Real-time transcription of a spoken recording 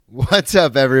What's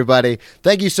up, everybody?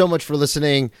 Thank you so much for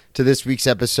listening to this week's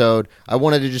episode. I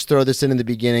wanted to just throw this in the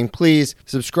beginning. Please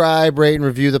subscribe, rate, and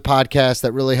review the podcast.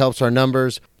 That really helps our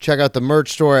numbers. Check out the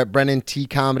merch store at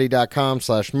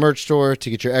brennantcomedy.com/merch store to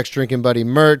get your X Drinking Buddy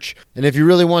merch. And if you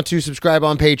really want to, subscribe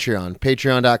on Patreon,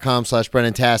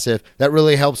 patreon.com/BrennanTassif. That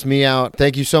really helps me out.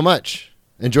 Thank you so much.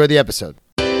 Enjoy the episode.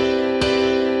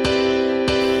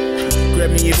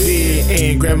 Grab me a beer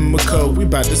and grab me a coke. We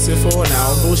bout to sit for an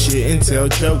hour, bullshit and tell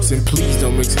jokes. And please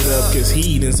don't mix it up, cause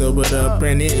he done sobered up.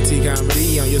 Brennan T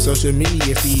Comedy on your social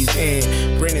media feeds.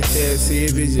 And Brennan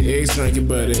Tassif is your ex drinking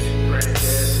buddy. Brennan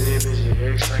Tassif is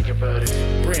your ex drinking buddy.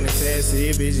 Brennan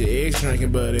Tassif is your ex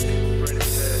drinking buddy. Brennan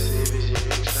Tassif is your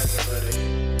ex drinking buddy.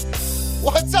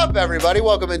 What's up, everybody?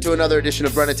 Welcome into another edition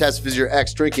of Brennan Tassif is your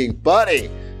ex drinking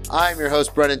buddy. I'm your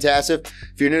host, Brennan Tassif.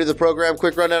 If you're new to the program,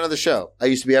 quick rundown of the show. I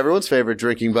used to be everyone's favorite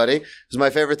drinking buddy. It was my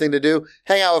favorite thing to do.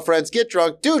 Hang out with friends, get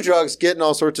drunk, do drugs, get in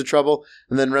all sorts of trouble,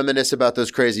 and then reminisce about those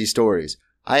crazy stories.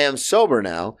 I am sober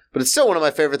now, but it's still one of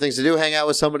my favorite things to do, hang out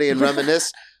with somebody and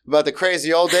reminisce about the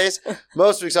crazy old days.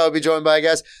 Most weeks I will be joined by a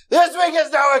guest. This week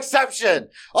is no exception.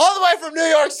 All the way from New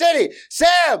York City,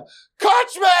 Sam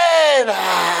Kochman! Should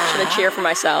I cheer for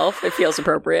myself? It feels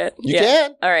appropriate. You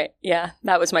can. All right. Yeah,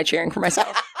 that was my cheering for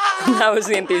myself. That was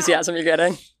the enthusiasm you're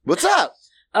getting. What's up?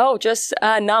 Oh, just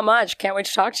not much. Can't wait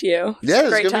to talk to you. Yeah,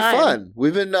 this is going to be fun.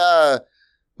 We've had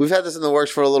this in the works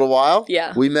for a little while.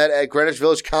 Yeah. We met at Greenwich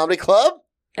Village Comedy Club.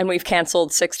 And we've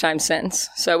canceled 6 times since.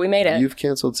 So we made it. You've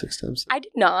canceled 6 times? I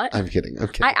did not. I'm kidding.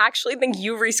 I actually think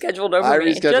you rescheduled over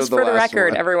me. Rescheduled just for the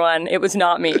record, one. Everyone. It was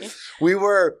not me. We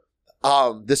were...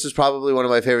 this is probably one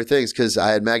of my favorite things because I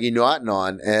had Maggie Naughton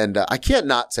on, and I can't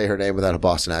not say her name without a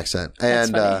Boston accent.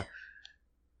 And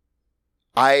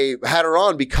I had her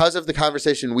on because of the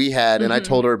conversation we had, and I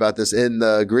told her about this in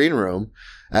the green room,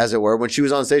 as it were, when she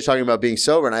was on stage talking about being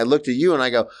sober. And I looked at you and I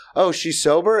go, "Oh, she's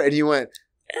sober?" And you went,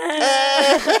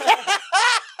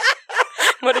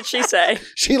 What did she say?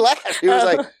 She laughed. She was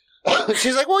like,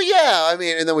 she's like, "Well, yeah. I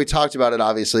mean," and then we talked about it,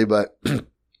 obviously, but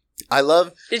I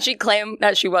love. Did she claim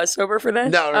that she was sober for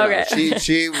this? No. Okay.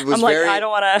 She was I'm very. I don't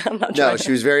want to. I'm not. No,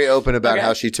 she was very open about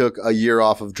how she took a year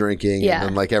off of drinking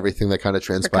and like everything that kind of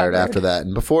transpired after that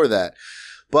and before that.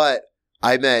 But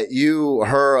I met you,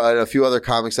 her, and a few other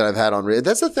comics that I've had on.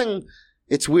 That's the thing.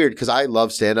 It's weird because I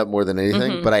love stand up more than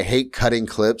anything, but I hate cutting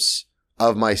clips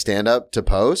of my stand up to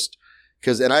post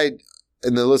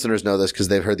and the listeners know this because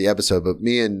they've heard the episode. But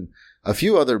me and a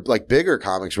few other like bigger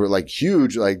comics were like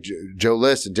huge, like Joe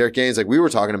List and Derek Gaines. Like we were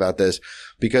talking about this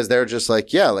because they're just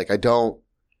like, yeah, like I don't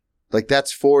like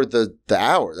that's for the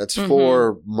hour. That's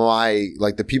for my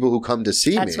like the people who come to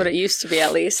see me. That's what it used to be,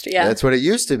 at least. Yeah, that's what it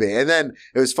used to be. And then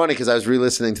it was funny because I was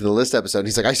re-listening to the List episode. And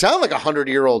he's like, I sound like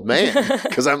 100-year-old man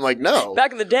because I'm like, no,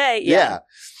 back in the day, yeah.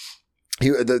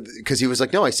 Because he was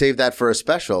like, no, I saved that for a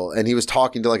special, and he was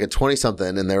talking to like a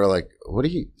 20-something, and they were like, "What are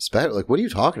you like? What are you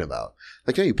talking about?"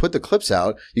 Like, no, you put the clips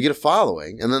out, you get a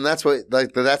following, and then that's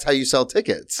how you sell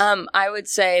tickets. I would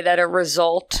say that a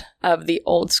result of the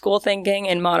old school thinking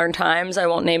in modern times, I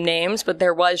won't name names, but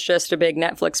there was just a big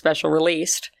Netflix special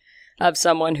released of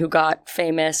someone who got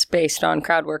famous based on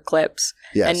crowd work clips.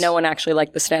 Yes. And no one actually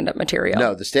liked the stand-up material.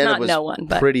 No, the stand-up was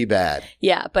pretty bad.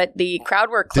 Yeah, but the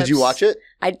crowd work clips... Did you watch it?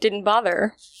 I didn't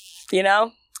bother, you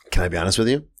know? Can I be honest with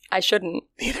you? I shouldn't.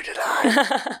 Neither did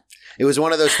I. It was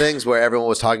one of those things where everyone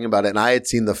was talking about it, and I had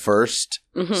seen the first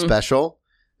special,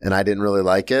 and I didn't really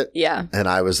like it. Yeah. And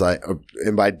I was like,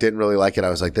 and by didn't really like it, I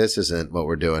was like, this isn't what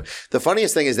we're doing. The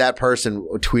funniest thing is that person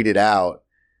tweeted out,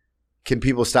 "Can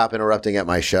people stop interrupting at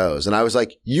my shows?" And I was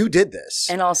like, you did this.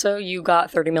 And also, you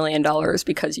got $30 million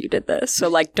because you did this. So,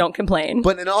 like, don't complain.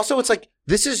 And also, it's like,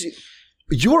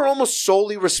 you are almost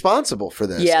solely responsible for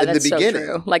this in the beginning.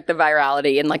 So true. Like the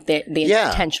virality and like the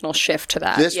intentional shift to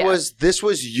that. This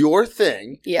was your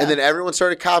thing. Yeah. And then everyone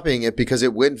started copying it because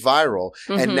it went viral.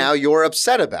 And now you're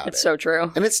upset about it. It's so true.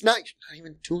 And it's not, you're not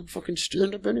even doing fucking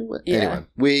stand-up anyway. Yeah.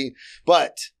 Anyway,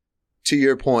 but to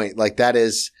your point, like that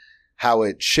is how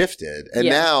it shifted. And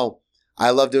now I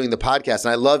love doing the podcast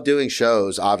and I love doing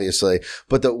shows, obviously.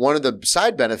 But one of the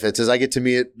side benefits is I get to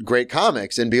meet great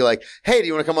comics and be like, "Hey, do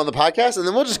you want to come on the podcast?" And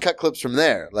then we'll just cut clips from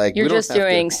there. Like you're just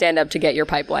doing stand up to get your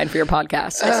pipeline for your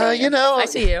podcast. I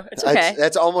see you. It's okay.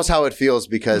 That's almost how it feels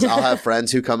because I'll have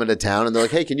friends who come into town and they're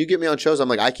like, "Hey, can you get me on shows?" I'm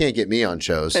like, "I can't get me on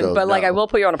shows." But like, I will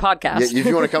put you on a podcast. Yeah, if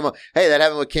you want to come on, hey, that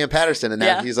happened with Cam Patterson, and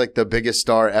now he's like the biggest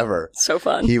star ever. So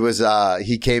fun.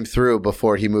 He came through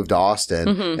before he moved to Austin,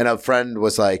 and a friend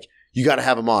was like, "You got to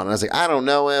have him on." And I was like, "I don't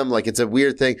know him. Like, it's a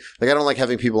weird thing. Like, I don't like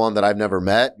having people on that I've never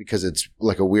met because it's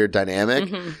like a weird dynamic.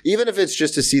 Even if it's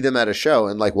just to see them at a show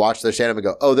and like watch their stand up and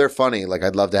go, oh, they're funny. Like,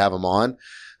 I'd love to have them on.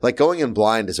 like going in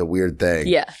blind is a weird thing.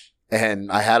 Yeah.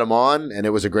 And I had him on, and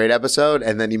it was a great episode.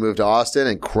 And then he moved to Austin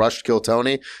and crushed Kill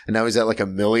Tony. And now he's at like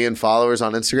 1 million followers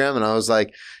on Instagram. And I was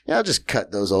like, yeah, I'll just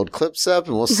cut those old clips up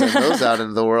and we'll send those out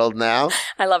into the world now.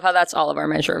 I love how that's all of our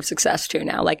measure of success too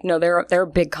now. Like, no, they're a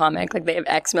big comic. Like they have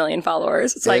X million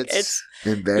followers. It's like, it's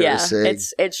embarrassing. Yeah,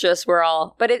 it's just we're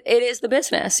all, but it is the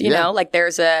business, you know, like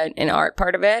there's an art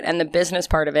part of it, and the business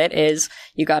part of it is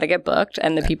you got to get booked,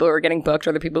 and the people who are getting booked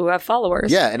are the people who have followers.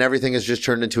 Yeah. And everything has just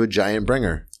turned into a giant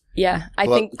bringer. Yeah,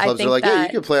 clubs are like, yeah, you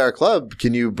can play our club.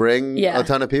 Can you bring a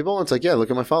ton of people? It's like, yeah, look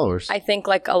at my followers. I think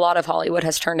like a lot of Hollywood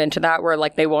has turned into that, where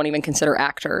like they won't even consider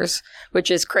actors,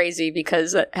 which is crazy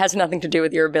because it has nothing to do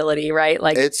with your ability, right?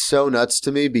 Like it's so nuts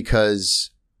to me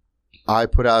because I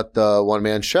put out the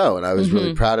one-man show and I was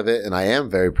really proud of it, and I am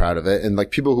very proud of it. And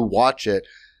like people who watch it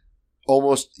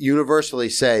almost universally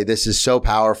say this is so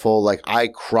powerful. Like I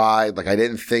cried, like I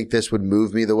didn't think this would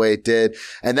move me the way it did,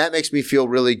 and that makes me feel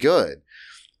really good.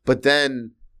 But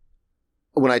then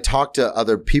when I talk to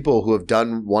other people who have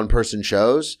done one-person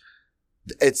shows,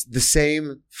 it's the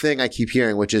same thing I keep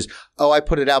hearing, which is, oh, I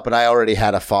put it out, but I already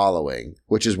had a following,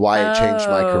 which is why it changed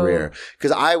my career.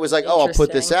 Because I was like, oh, I'll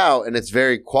put this out, and it's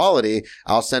very quality.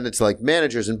 I'll send it to like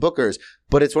managers and bookers.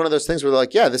 But it's one of those things where they're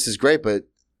like, yeah, this is great, but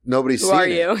nobody's seen it. Who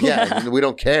are you? Yeah, and we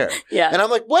don't care. Yeah. And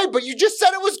I'm like, wait, but you just said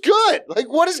it was good. Like,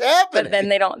 what is happening? But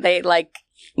then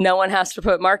no one has to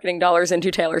put marketing dollars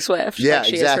into Taylor Swift. Yeah, like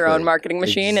she is her own marketing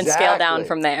machine and scale down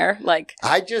from there. Like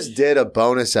I just did a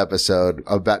bonus episode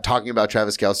about talking about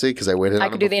Travis Kelce because I waited on him. I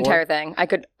could do the entire thing.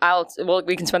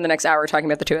 We can spend the next hour talking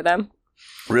about the two of them.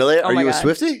 Really? Are you a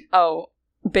Swiftie? Oh,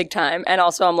 big time. And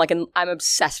also I'm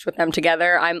obsessed with them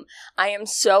together. I am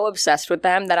so obsessed with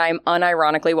them that I'm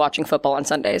unironically watching football on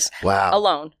Sundays. Wow.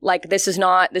 Alone. Like this is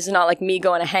not like me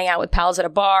going to hang out with pals at a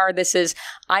bar.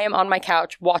 I am on my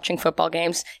couch watching football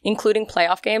games, including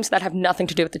playoff games that have nothing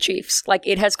to do with the Chiefs. Like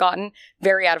it has gotten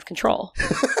very out of control.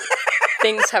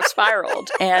 Things have spiraled.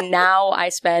 And now I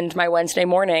spend my Wednesday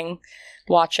morning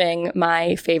watching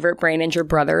my favorite brain injured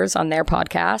brothers on their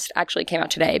podcast. Actually came out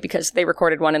today because they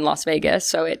recorded one in Las Vegas,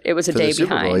 so it was a day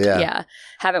behind. Yeah.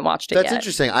 Haven't watched it yet. That's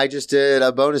interesting. I just did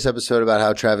a bonus episode about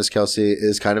how Travis Kelce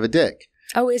is kind of a dick.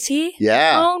 Oh, is he?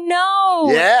 Yeah. Oh,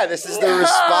 no. Yeah, this is the response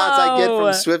I get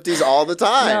from Swifties all the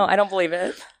time. No, I don't believe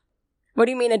it. What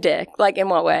do you mean a dick? Like, in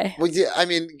what way? Well, yeah, I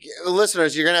mean,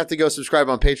 listeners, you're going to have to go subscribe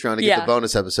on Patreon to get the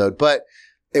bonus episode, but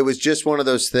it was just one of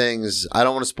those things. I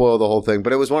don't want to spoil the whole thing,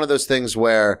 but it was one of those things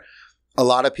where a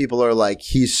lot of people are like,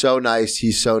 he's so nice.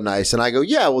 He's so nice. And I go,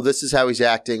 yeah, well, this is how he's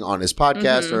acting on his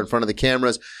podcast or in front of the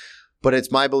cameras. But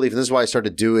it's my belief, and this is why I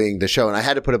started doing the show. And I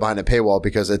had to put it behind a paywall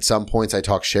because at some points I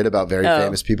talk shit about very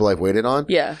famous people I've waited on.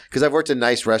 Yeah. Because I've worked in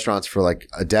nice restaurants for like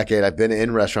a decade. I've been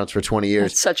in restaurants for 20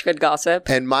 years. That's such good gossip.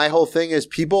 And my whole thing is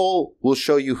people will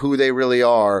show you who they really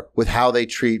are with how they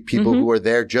treat people who are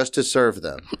there just to serve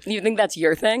them. You think that's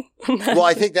your thing? Well,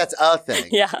 I think that's a thing.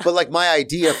 Yeah. But like my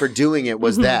idea for doing it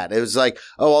was that. It was like,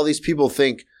 oh, all these people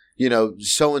think, you know,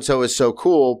 so-and-so is so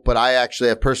cool, but I actually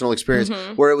have personal experience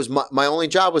where it was my only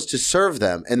job was to serve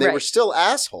them, and they were still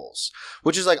assholes,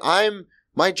 which is like,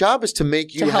 my job is to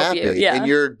make you happy, and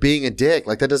you're being a dick.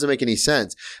 Like, that doesn't make any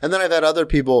sense. And then I've had other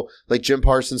people, like Jim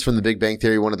Parsons from The Big Bang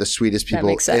Theory, one of the sweetest people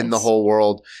in the whole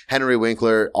world. Henry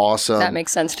Winkler, awesome. That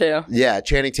makes sense, too. Yeah,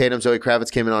 Channing Tatum, Zoe Kravitz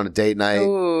came in on a date night.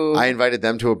 Ooh. I invited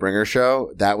them to a bringer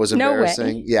show. That was embarrassing.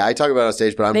 No way. Yeah, I talk about it on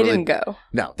stage, but They didn't go.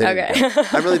 No, they didn't go.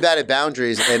 I'm really bad at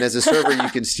boundaries, and as a server, you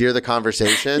can steer the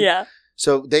conversation. Yeah.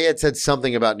 So they had said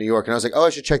something about New York, and I was like, oh, I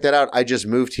should check that out. I just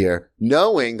moved here,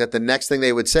 knowing that the next thing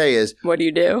they would say is, what do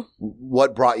you do?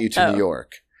 What brought you to New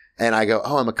York? And I go,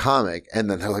 oh, I'm a comic. And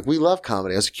then they're like, we love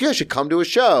comedy. I was like, you guys should come to a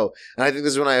show. And I think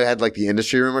this is when I had like the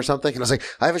industry room or something. And I was like,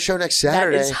 I have a show next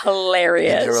Saturday. That is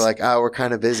hilarious. And they were like, oh, we're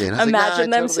kind of busy. And I was Imagine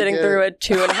like, them sitting through a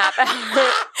 2.5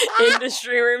 hour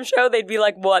industry room show. They'd be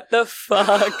like, what the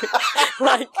fuck?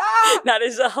 Like, that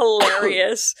is a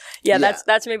hilarious. Yeah,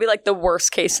 that's maybe like the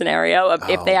worst case scenario of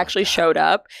if they actually showed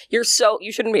up. You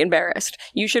shouldn't be embarrassed.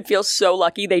 You should feel so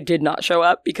lucky they did not show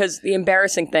up, because the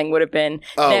embarrassing thing would have been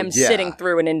them sitting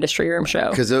through an industry room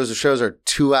show, because those shows are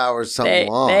 2 hours something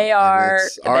long. They are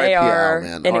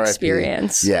an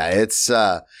experience. Yeah, it's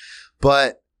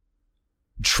but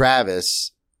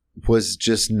Travis was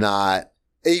just not.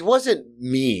 He wasn't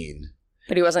mean,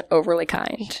 but he wasn't overly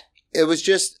kind. It was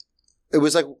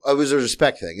a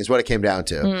respect thing is what it came down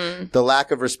to. The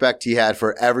lack of respect he had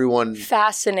for everyone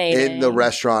fascinating in the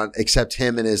restaurant except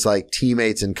him and his like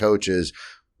teammates and coaches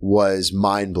was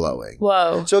mind-blowing.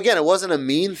 Whoa. So again, it wasn't a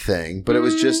mean thing, but it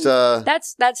was just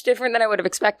That's different than I would have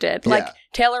expected. Like,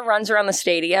 Taylor runs around the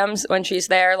stadiums when she's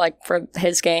there, like, for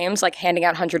his games, like, handing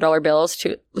out $100 bills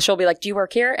she'll be like, do you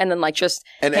work here? And then, like, just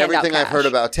and everything I've heard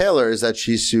about Taylor is that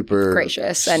she's super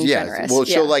gracious and generous. Well,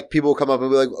 she'll, like, people will come up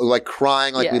and be like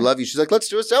crying, like, we love you. She's like, let's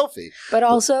do a selfie. But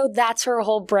also, that's her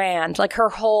whole brand. Like,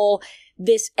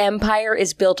 this empire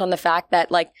is built on the fact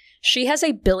that, like, she has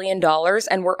 $1 billion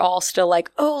and we're all still like,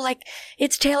 oh, like,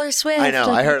 it's Taylor Swift. I know.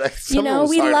 Like, I heard.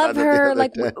 We love her.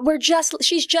 Like,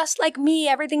 she's just like me.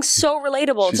 Everything's so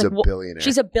relatable. She's a billionaire.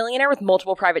 She's a billionaire with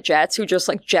multiple private jets who just,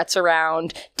 like, jets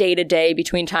around day to day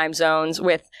between time zones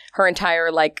with her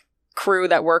entire, like, crew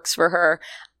that works for her.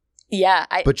 Yeah.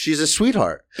 But she's a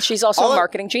sweetheart. She's also a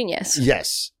marketing genius.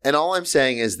 Yes. And all I'm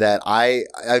saying is that I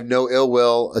have no ill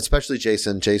will, especially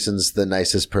Jason. Jason's the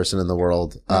nicest person in the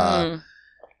world.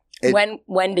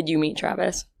 When did you meet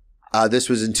Travis? This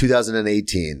was in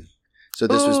 2018. So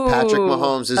this was Patrick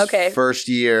Mahomes' first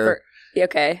year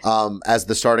as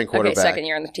the starting quarterback. Okay, second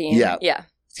year on the team. Yeah.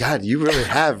 God, you really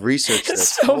have researched this.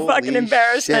 It's so fucking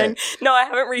embarrassing. Shit. No, I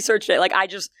haven't researched it. Like,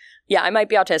 I might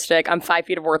be autistic. I'm 5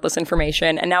 feet of worthless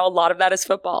information. And now a lot of that is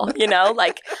football, you know?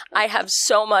 Like, I have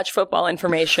so much football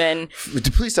information.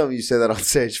 Please tell me you say that on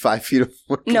stage, 5 feet of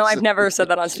worthless. No, I've never said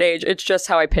that on stage. It's just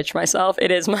how I pitch myself. It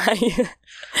is my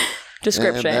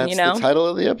description, and that's the title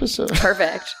of the episode.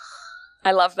 Perfect.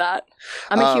 I love that.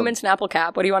 I'm a human Snapple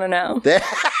cap. What do you want to know?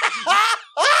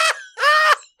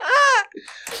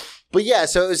 But yeah,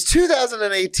 so it was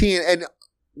 2018, and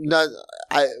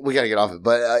we got to get off it,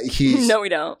 but he's no, we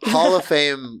don't. Hall of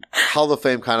Fame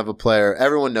kind of a player.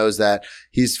 Everyone knows that.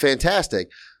 He's fantastic.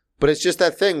 But it's just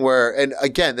that thing where, and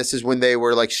again, this is when they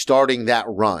were like starting that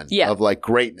run of like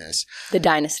greatness. The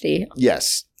dynasty.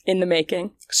 Yes. In the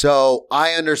making. So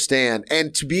I understand.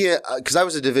 And to be, because I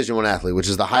was a Division I athlete, which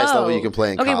is the highest level you can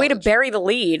play in college. Okay, way to bury the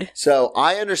lead. So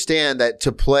I understand that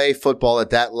to play football at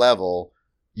that level,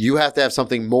 you have to have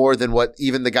something more than what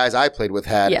even the guys I played with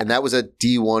had. And that was a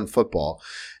D1 football.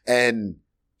 And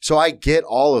so I get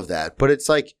all of that. But it's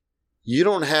like, you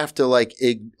don't have to like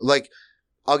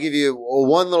I'll give you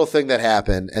one little thing that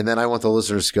happened. And then I want the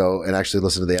listeners to go and actually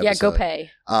listen to the episode. Yeah, go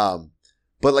pay.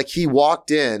 But like he walked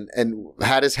in and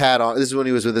had his hat on. This is when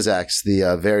he was with his ex,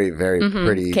 the very, very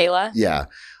pretty. Kayla? Yeah.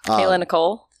 Kayla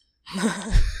Nicole.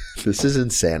 This is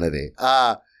insanity.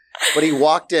 But he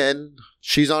walked in.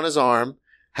 She's on his arm.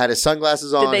 Had his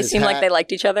sunglasses on. Did they seem like they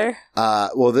liked each other?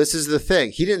 Well, this is the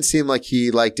thing. He didn't seem like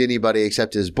he liked anybody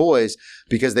except his boys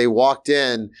because they walked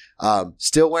in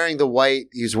still wearing the white.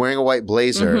 He was wearing a white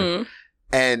blazer.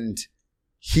 And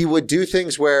he would do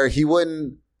things where he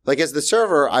wouldn't, like as the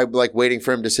server, I'm like waiting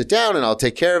for him to sit down and I'll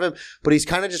take care of him. But he's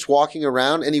kind of just walking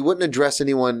around and he wouldn't address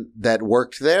anyone that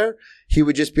worked there. He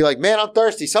would just be like, man, I'm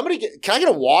thirsty. Can I get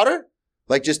a water?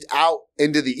 Like just out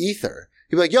into the ether.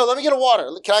 He'd be like, yo, let me get a water.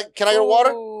 Can I get a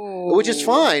water? Which is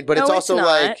fine, but it's also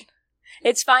like.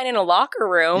 It's fine in a locker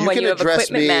room when you have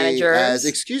equipment managers. As,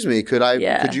 excuse me, could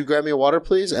you grab me a water,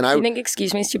 please? And you think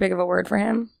excuse me is too big of a word for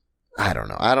him? I don't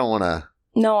know. I don't want to.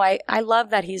 No, I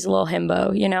love that he's a little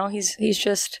himbo, you know? He's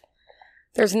just,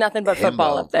 there's nothing but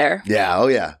football up there. Yeah, oh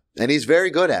yeah. And he's very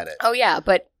good at it. Oh yeah,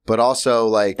 but also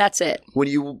like that's it. When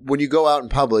you go out in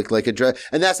public, like and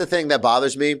that's the thing that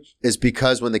bothers me is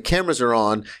because when the cameras are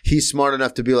on, he's smart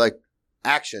enough to be like,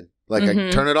 action, like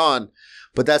I turn it on.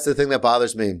 But that's the thing that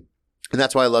bothers me, and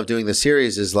that's why I love doing this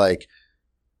series. Is like,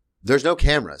 there's no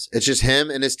cameras. It's just him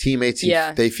and his teammates.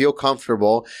 They feel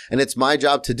comfortable, and it's my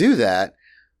job to do that.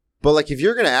 But like, if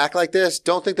you're going to act like this,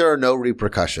 don't think there are no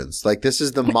repercussions. Like, this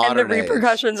is the modern age. And the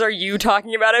repercussions are you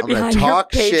talking about it behind your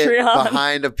talk Patreon. Shit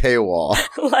behind a paywall.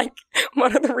 Like,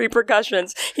 what are the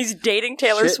repercussions? He's dating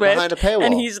Taylor Swift. Behind a paywall.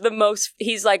 And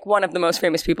he's like one of the most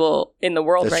famous people in the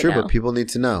world right now. That's true, but people need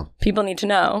to know. People need to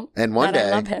know. And one day,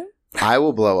 I love him. I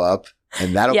will blow up.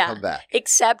 And that'll come back.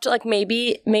 Except like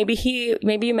maybe you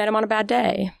met him on a bad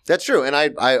day. That's true. And I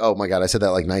oh my God, I said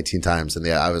that like 19 times. And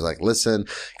I was like, listen,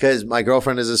 because my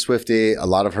girlfriend is a Swiftie. A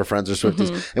lot of her friends are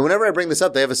Swifties. And whenever I bring this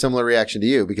up, they have a similar reaction to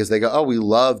you because they go, oh, we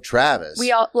love Travis.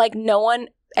 We all like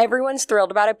everyone's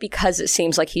thrilled about it because it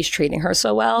seems like he's treating her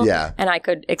so well. Yeah. And I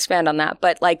could expand on that.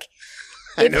 But like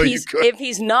if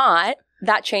he's not,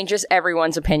 that changes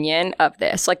everyone's opinion of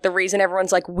this. Like, the reason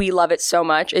everyone's like, we love it so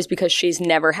much is because she's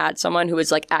never had someone who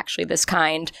is like actually this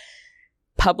kind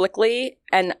publicly.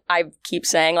 And I keep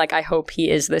saying, like, I hope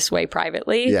he is this way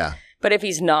privately. Yeah. But if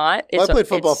he's not, I played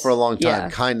football for a long time. Yeah.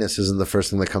 Kindness isn't the first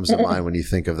thing that comes to mind when you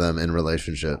think of them in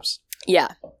relationships. Yeah.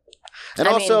 And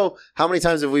how many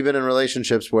times have we been in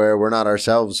relationships where we're not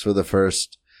ourselves for the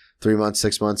first 3 months,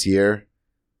 6 months, year?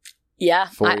 Yeah,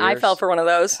 I fell for one of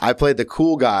those. I played the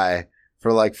cool guy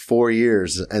for like 4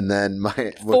 years, and then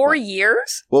 4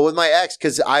 years? Well, with my ex,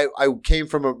 because I came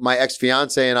from my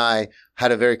ex-fiance and I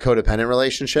had a very codependent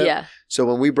relationship. Yeah. So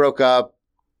when we broke up,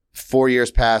 4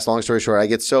 years passed, long story short, I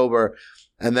get sober,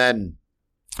 and then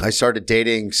I started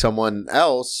dating someone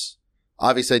else.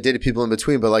 Obviously, I dated people in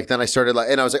between, but like then I started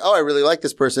and I was like, oh, I really like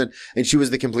this person. And she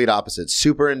was the complete opposite.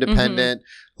 Super independent.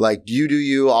 Like, you do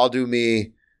you, I'll do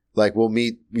me. Like, we'll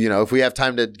meet, if we have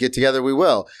time to get together, we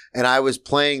will. And I was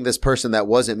playing this person that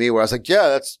wasn't me, where I was like, yeah,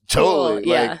 that's totally,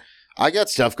 cool. like, I got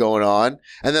stuff going on.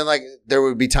 And then, like, there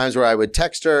would be times where I would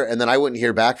text her and then I wouldn't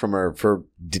hear back from her for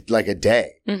like a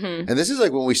day. And this is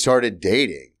like when we started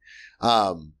dating.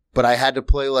 But I had to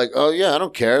play like, oh, yeah, I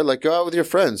don't care. Like, go out with your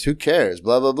friends. Who cares?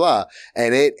 Blah, blah, blah.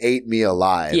 And it ate me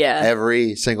alive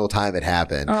every single time it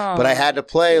happened. Oh, but I had to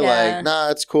play like, nah,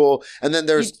 it's cool. And then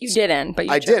there's... You didn't, but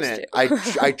you I didn't.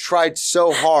 I tried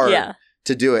so hard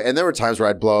to do it. And there were times where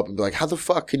I'd blow up and be like, how the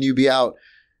fuck can you be out?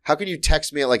 How can you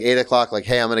text me at like 8 o'clock, like,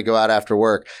 hey, I'm going to go out after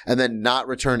work, and then not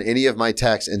return any of my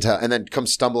texts and then come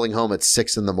stumbling home at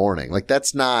 6 a.m. Like,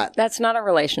 that's not a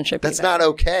relationship. That's not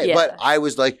okay. Yeah. But I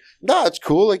was like, no, it's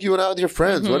cool. Like, you went out with your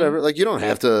friends, whatever. Like, you don't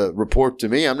have to report to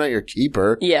me. I'm not your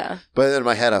keeper. Yeah. But then in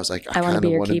my head, I was like, I kind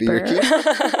of want to be your keeper.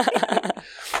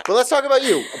 But let's talk about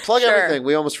you. Plug everything.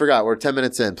 We almost forgot. We're 10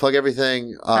 minutes in. Plug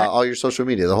everything, all your social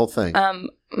media, the whole thing.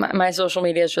 My social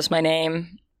media is just my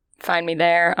name. Find me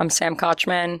there. I'm Sam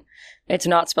Kochman. It's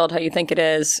not spelled how you think it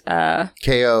is.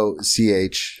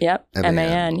 Koch. Yep.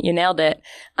 M-A-N. You nailed it.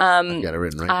 I've got it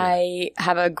written right here. I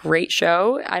have a great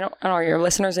show. I don't know. Are your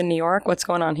listeners in New York? What's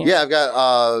going on here? Yeah, I've got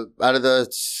out of the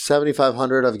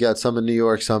 7,500, I've got some in New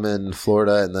York, some in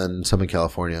Florida, and then some in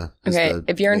California. Okay.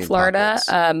 If you're in Florida,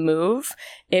 move.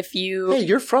 Hey,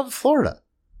 you're from Florida.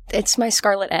 It's my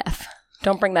Scarlet F.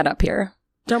 Don't bring that up here.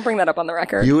 Don't bring that up on the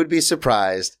record. You would be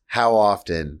surprised how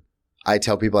often I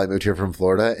tell people I moved here from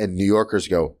Florida, and New Yorkers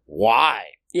go, why?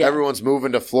 Yeah. Everyone's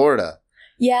moving to Florida.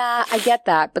 Yeah, I get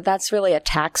that, but that's really a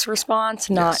tax response,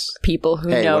 not people who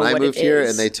know what it is. When I moved here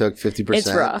and they took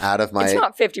 50% out of my... It's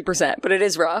not 50%, but it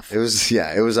is rough. It was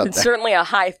up there. It's certainly a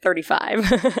high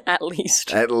 35, at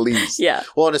least. At least. Yeah.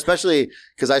 Well, and especially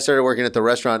because I started working at the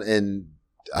restaurant in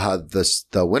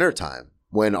the wintertime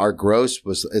when our gross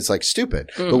it's like stupid.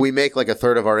 But we make like a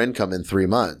third of our income in 3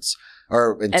 months.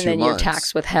 Or in 2 months. And then your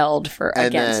tax withheld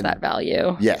against that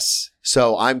value. Yes.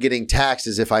 So I'm getting taxed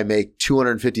as if I make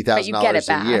 $250,000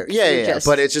 a year. Yeah.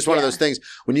 But it's just one of those things.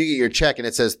 When you get your check and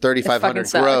it says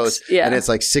 $3,500 gross and it's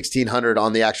like $1,600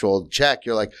 on the actual check,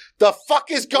 you're like, the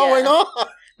fuck is going on?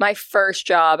 My first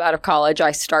job out of college,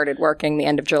 I started working the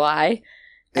end of July.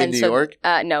 In New York?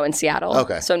 No, in Seattle.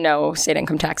 Okay. So no state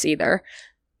income tax either.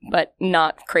 But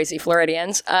not crazy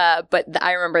Floridians. But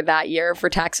I remember that year for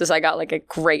taxes, I got like a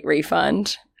great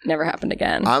refund. Never happened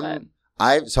again.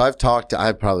 I've talked.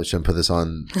 I probably shouldn't put this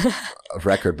on a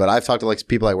record, but I've talked to like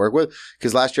people I work with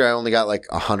because last year I only got like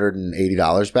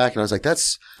 $180 back, and I was like,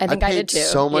 I paid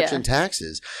so much in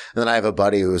taxes. And then I have a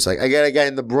buddy who was like, I got a guy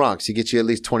in the Bronx. He gets you at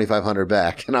least $2,500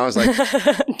 back, and I was like,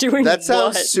 that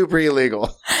sounds super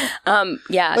illegal.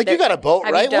 Yeah, like you got a boat,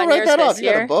 right? We'll write that off.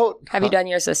 You got a boat. Have you done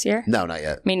yours this year? No, not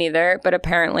yet. Me neither. But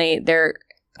apparently,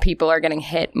 people are getting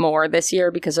hit more this year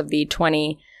because of the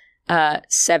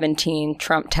 2017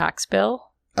 Trump tax bill.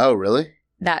 Oh, really?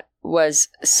 That was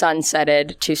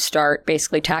sunsetted to start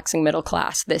basically taxing middle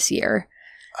class this year.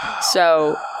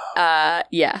 So,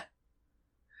 yeah.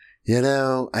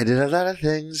 I did a lot of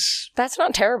things. That's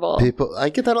not terrible. I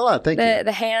get that a lot. Thank you.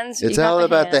 The hands. It's all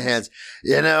about the hands.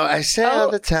 I say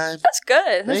all the time. That's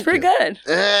good. That's pretty good.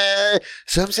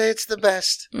 Some say it's the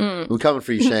best. We're coming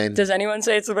for you, Shane. Does anyone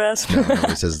say it's the best? No,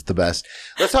 nobody says it's the best.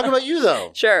 Let's talk about you,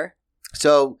 though. Sure.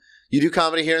 So, you do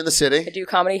comedy here in the city? I do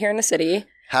comedy here in the city.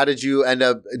 How did you end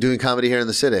up doing comedy here in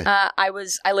the city? I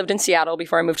lived in Seattle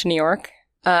before I moved to New York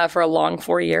for a long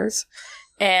 4 years.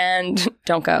 And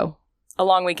don't go. A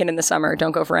long weekend in the summer.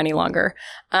 Don't go for any longer.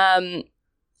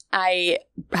 I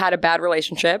had a bad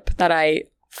relationship that I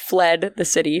fled the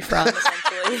city from,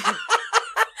 essentially.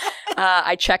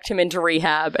 I checked him into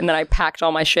rehab, and then I packed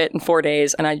all my shit in 4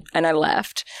 days, and I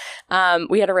left.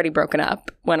 We had already broken up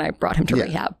when I brought him to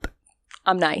rehab.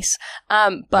 I'm nice.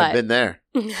 But I've been there.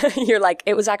 You're like,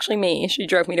 it was actually me. She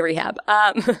drove me to rehab.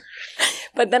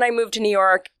 But then I moved to New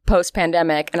York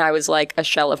post-pandemic, and I was like a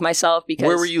shell of myself because...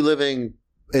 Where were you living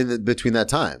between that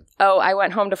time? Oh, I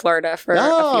went home to Florida for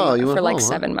like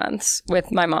 7 months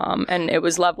with my mom, and it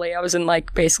was lovely. I was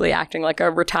basically acting like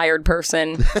a retired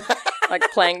person, like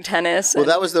playing tennis. Well,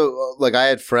 that was I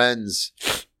had friends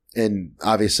in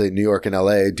obviously New York and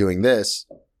LA doing this.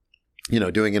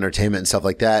 doing entertainment and stuff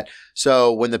like that.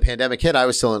 So when the pandemic hit, I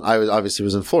obviously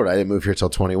was in Florida. I didn't move here till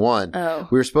 21. Oh.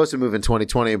 We were supposed to move in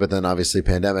 2020, but then obviously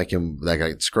pandemic and that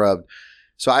got scrubbed.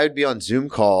 So I would be on Zoom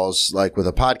calls, like with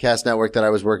a podcast network that I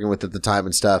was working with at the time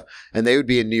and stuff. And they would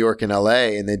be in New York and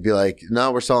LA and they'd be like,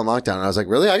 no, we're still in lockdown. And I was like,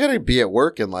 really? I got to be at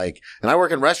work and I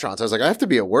work in restaurants. I was like, I have to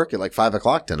be at work at like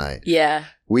 5:00 tonight. Yeah.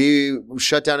 We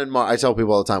shut down in March. I tell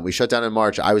people all the time, we shut down in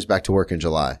March. I was back to work in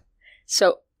July.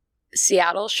 So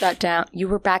Seattle shut down. You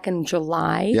were back in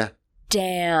July? Yeah.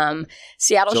 Damn.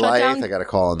 Seattle July shut down. July 8th, I got a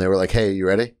call and they were like, hey, you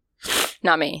ready?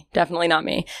 Not me. Definitely not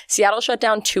me. Seattle shut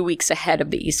down 2 weeks ahead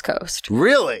of the East Coast.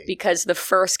 Really? Because the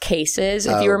first cases,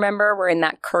 if you remember, were in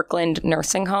that Kirkland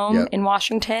nursing home in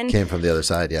Washington. Came from the other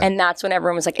side, yeah. And that's when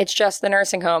everyone was like, it's just the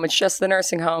nursing home. It's just the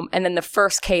nursing home. And then the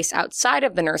first case outside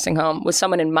of the nursing home was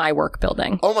someone in my work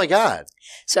building. Oh my God.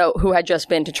 So who had just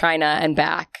been to China and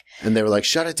back. And they were like,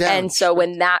 shut it down. And so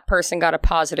when that person got a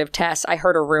positive test, I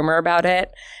heard a rumor about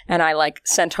it. And I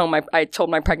sent home I told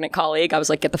my pregnant colleague, I was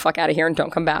like, get the fuck out of here and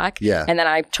don't come back. Yeah. And then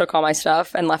I took all my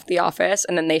stuff and left the office.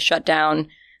 And then they shut down.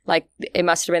 It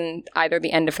must have been either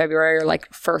the end of February or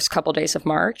first couple days of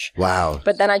March. Wow.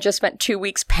 But then I just spent 2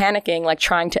 weeks panicking,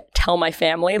 trying to tell my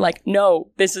family,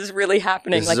 no, this is really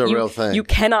happening. This is a real thing. You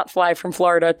cannot fly from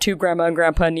Florida to Grandma and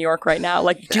Grandpa in New York right now.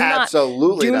 Do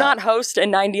not host a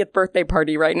 90th birthday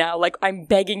party right now. I'm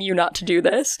begging you not to do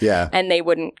this. Yeah. And they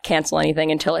wouldn't cancel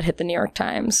anything until it hit the New York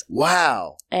Times.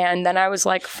 Wow. And then I was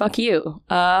like, fuck you.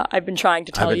 I've been trying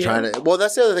to tell you. Well,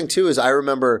 that's the other thing too, is I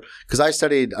remember, because I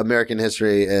studied American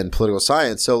history and political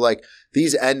science. So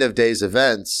these end of days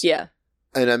events. Yeah.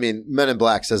 And I mean, Men in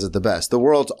Black says it the best. The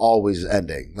world's always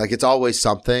ending. It's always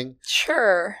something.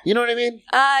 Sure. You know what I mean?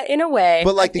 In a way.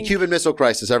 But the Cuban Missile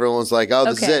Crisis, everyone's like, oh,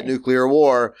 this is it. Nuclear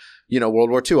war. World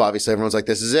War II, obviously, everyone's like,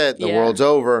 this is it. The world's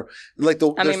over.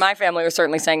 My family was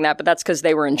certainly saying that, but that's because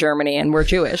they were in Germany and we're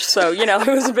Jewish. So, it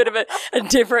was a bit of a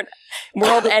different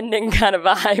world-ending kind of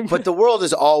vibe. But the world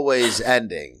is always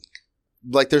ending.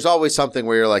 There's always something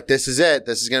where you're like, this is it.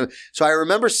 This is going to. So I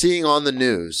remember seeing on the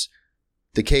news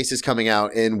the cases coming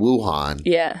out in Wuhan.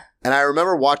 Yeah. And I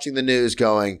remember watching the news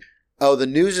going, oh, the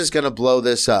news is going to blow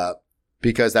this up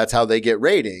because that's how they get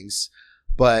ratings.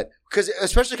 But because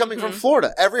especially coming from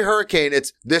Florida, every hurricane,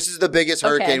 this is the biggest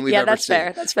hurricane we've ever seen.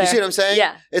 Yeah, that's fair. You see what I'm saying?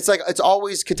 Yeah. It's it's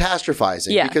always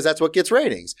catastrophizing because that's what gets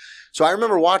ratings. So I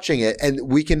remember watching it, and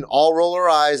we can all roll our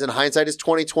eyes, and hindsight is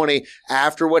 20/20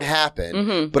 after what happened.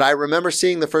 Mm-hmm. But I remember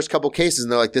seeing the first couple cases,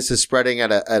 and they're like, this is spreading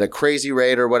at a crazy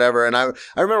rate or whatever. And I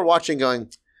remember watching going,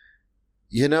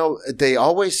 they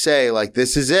always say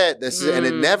this is it, and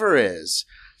it never is.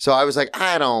 So I was like,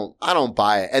 I don't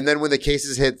buy it. And then when the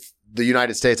cases hit the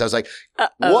United States, I was like, what?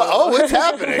 Oh, it's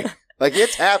happening.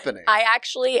 It's happening.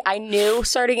 I knew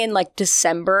starting in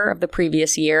December of the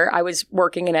previous year, I was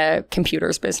working in a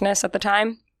computers business at the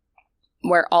time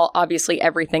where obviously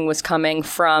everything was coming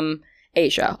from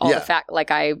Asia. All the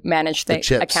I managed the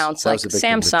accounts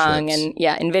Samsung and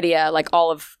Nvidia,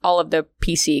 all of the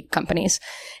PC companies.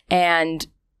 And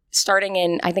starting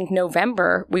in, I think,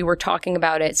 November, we were talking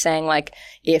about it saying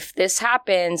if this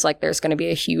happens, there's going to be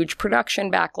a huge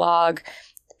production backlog.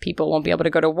 People won't be able to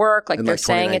go to work. They're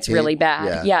saying it's really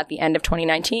bad. Yeah, at the end of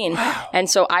 2019. Wow. And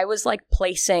so I was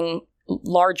placing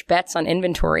large bets on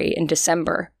inventory in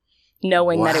December,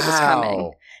 knowing that it was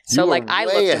coming. So I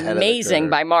looked amazing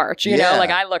by March, you know,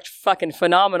 I looked fucking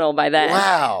phenomenal by then.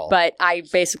 Wow. But I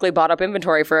basically bought up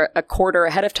inventory for a quarter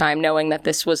ahead of time, knowing that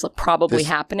this was probably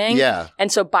happening. Yeah. And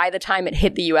so by the time it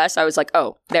hit the US, I was like,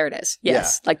 oh, there it is.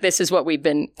 Yes. This is what we've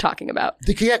been talking about.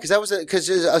 Yeah. Because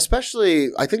especially,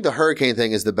 I think the hurricane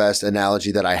thing is the best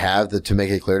analogy that I have to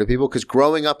make it clear to people. Because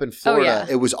growing up in Florida,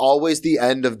 it was always the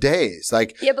end of days.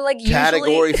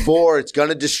 Category 4, it's going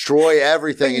to destroy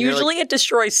everything. And usually it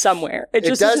destroys somewhere. It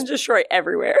just doesn't destroy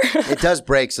everywhere. It does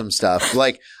break some stuff.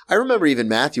 I remember even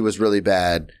Matthew was really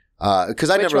bad because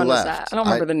I never left. Was that? I don't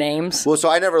remember the names. Well, so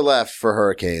I never left for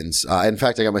hurricanes. In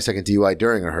fact, I got my second DUI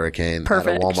during a hurricane at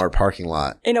a Walmart parking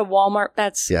lot. In a Walmart?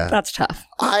 That's tough.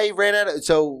 I ran out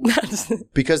of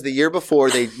because the year before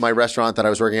my restaurant that I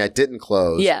was working at didn't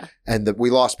close. Yeah. And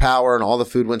we lost power and all the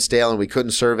food went stale and we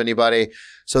couldn't serve anybody.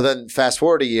 So then fast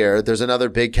forward a year, there's another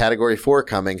big category 4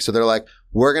 coming. So they're like,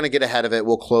 we're going to get ahead of it.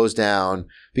 We'll close down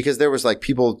because there was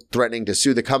people threatening to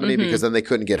sue the company because then they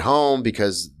couldn't get home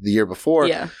because the year before.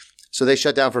 Yeah. So they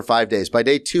shut down for 5 days. By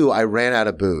day 2, I ran out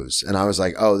of booze and I was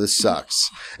like, oh, this sucks.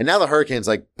 And now the hurricane's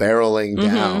barreling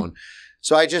down.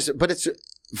 So but it's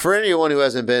for anyone who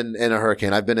hasn't been in a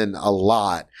hurricane, I've been in a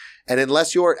lot. And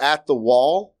unless you're at the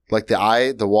wall,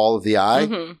 the wall of the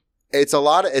eye, it's a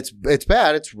lot of, it's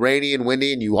bad. It's rainy and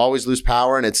windy and you always lose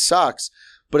power and it sucks.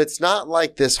 but it's not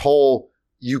like this whole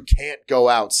you can't go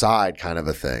outside kind of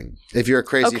a thing if you're a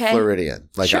crazy Floridian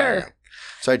like I am.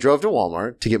 So I drove to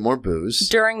Walmart to get more booze.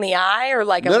 During the eye or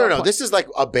like No. This is like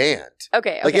a band.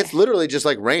 Okay. Like it's literally just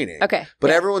like raining. Okay. But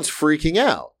everyone's freaking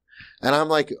out. And I'm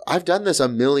like, I've done this a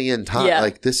million times. Yeah.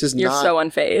 Like this is You're so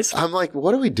unfazed. I'm like,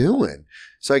 what are we doing?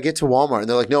 So I get to Walmart and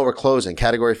they're like, no, we're closing.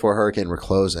 Category 4 hurricane, we're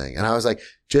closing. And I was like,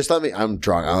 I'm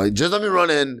drunk. I'm like, just let me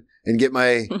run in and get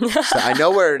my I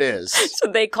know where it is.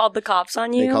 So they called the cops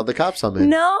on you? They called the cops on me.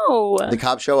 No. The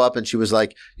cops show up and she was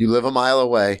like, you live a mile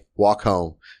away, walk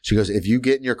home. She goes, if you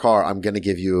get in your car, I'm going to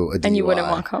give you a DUI. And you wouldn't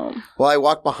walk home. Well, I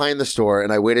walked behind the store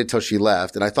and I waited till she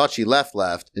left. And I thought she left,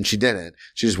 and she didn't.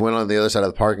 She just went on the other side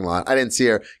of the parking lot. I didn't see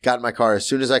her, got in my car. As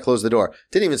soon as I closed the door,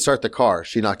 didn't even start the car.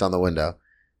 She knocked on the window.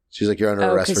 She's like, you're under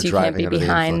arrest for driving under the influence. You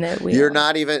can't be behind the wheel. You're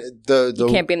not even you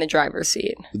can't be in the driver's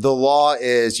seat. The law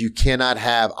is you cannot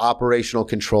have operational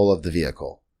control of the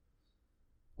vehicle,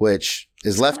 which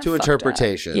is left to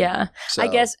interpretation. Yeah. So. I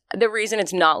guess the reason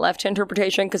it's not left to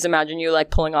interpretation, because imagine you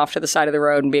like pulling off to the side of the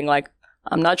road and being like,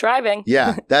 I'm not driving.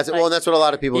 Yeah. That's well, that's what a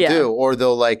lot of people do. Or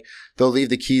they'll leave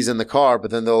the keys in the car, but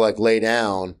then they'll like lay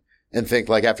down and think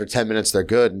like after 10 minutes they're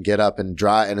good and get up and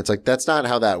drive. And it's like, that's not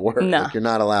how that works. No. Like, you're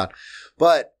not allowed.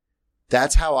 But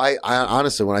that's how I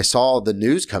honestly, when I saw the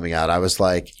news coming out, I was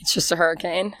like, it's just a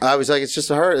hurricane. I was like, it's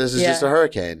just a hurricane. This is just a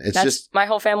hurricane. My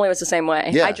whole family was the same way.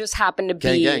 Yeah. I just happened to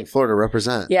be. Gang, Florida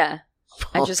represent. Yeah.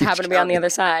 I just happened to be on the other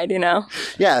side, you know?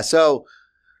 Yeah. So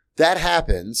that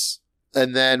happens.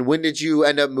 And then when did you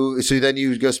end up moving? So then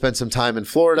you go spend some time in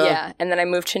Florida? Yeah. And then I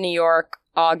moved to New York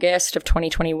August of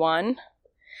 2021.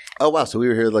 Oh, wow. So we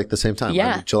were here like the same time.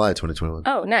 Yeah. July 2021.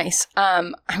 Oh, nice.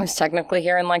 I was technically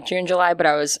here in like June, July, but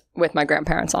I was with my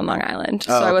grandparents on Long Island.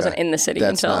 So I wasn't in the city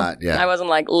until I wasn't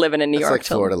like living in New York. It's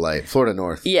like Florida light. Florida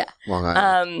North. Yeah. Long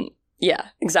Island. Yeah,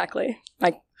 exactly.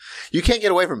 You can't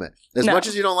get away from it. As much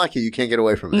as you don't like it, you can't get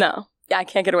away from it. No. Yeah, I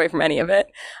can't get away from any of it.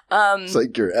 It's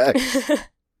like your ex.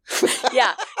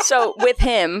 Yeah. So with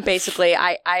him, basically,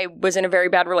 I was in a very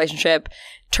bad relationship.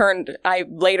 I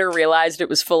later realized it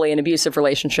was fully an abusive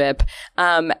relationship.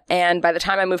 And by the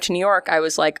time I moved to New York, I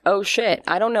was like, oh shit,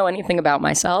 I don't know anything about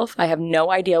myself. I have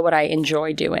no idea what I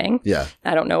enjoy doing. Yeah.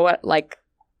 I don't know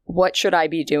what should I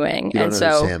be doing? You don't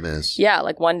know who Sam is. Yeah.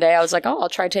 Like one day I was like, oh, I'll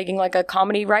try taking like a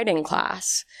comedy writing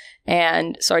class.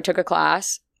 And so I took a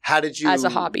class. How did you? As a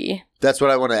hobby. That's what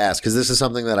I want to ask, because this is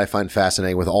something that I find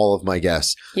fascinating with all of my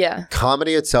guests. Yeah.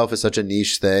 Comedy itself is such a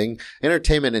niche thing.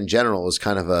 Entertainment in general is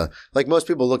kind of like most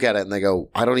people look at it and they go,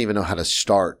 I don't even know how to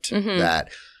start that.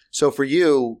 So for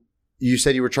you, you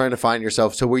said you were trying to find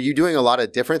yourself. So were you doing a lot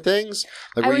of different things?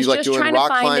 Like were you like doing rock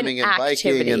climbing and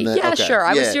biking? Yeah, sure.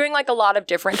 I was doing like a lot of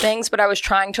different things, but I was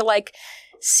trying to like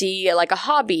see like a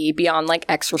hobby beyond like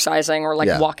exercising or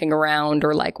like walking around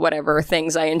or like whatever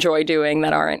things I enjoy doing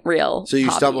that aren't real. So you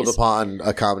stumbled upon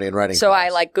a comedy and writing class. I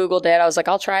like Googled it. I was like,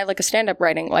 I'll try like a stand-up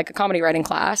writing, like a comedy writing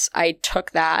class. I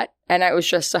took that and it was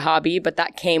just a hobby, but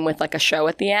that came with like a show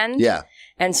at the end. Yeah.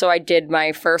 And so I did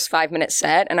my first 5-minute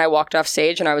set and I walked off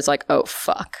stage and I was like, oh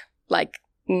fuck, like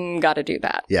gotta do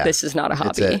that. Yeah. This is not a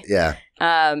hobby. Yeah.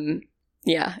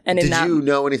 Yeah. And did you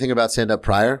know anything about stand-up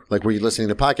prior? Like, were you listening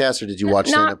to podcasts or did you watch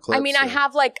stand-up clips? I mean,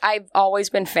 I've always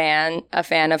been a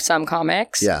fan of some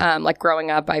comics. Yeah. Like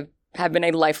growing up, I have been a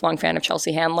lifelong fan of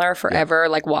Chelsea Handler forever. Yeah.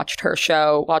 Like watched her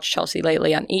show, watched Chelsea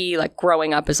lately on E! Like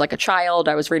growing up as like a child,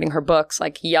 I was reading her books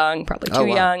like young, probably too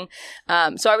young.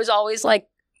 So I was always like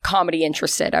comedy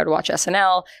interested. I would watch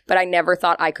SNL, but I never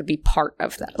thought I could be part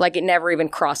of that. Like it never even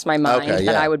crossed my mind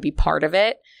that I would be part of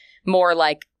it. More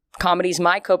like, comedy's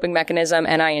my coping mechanism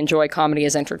and I enjoy comedy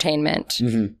as entertainment,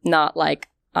 not like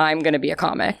I'm going to be a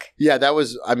comic. Yeah, that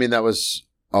was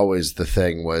always the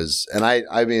thing was, and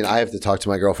I mean, I have to talk to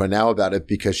my girlfriend now about it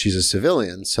because she's a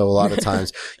civilian. So a lot of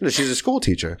times, she's a school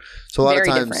teacher. So a lot of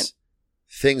times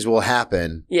things will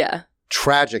happen. Yeah.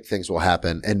 Tragic things will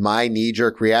happen. And my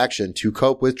knee-jerk reaction to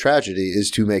cope with tragedy is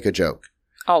to make a joke.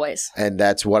 Always. And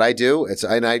that's what I do.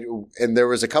 And there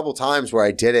was a couple times where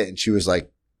I did it and she was like,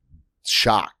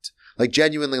 shocked, like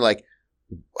genuinely, like,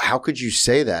 how could you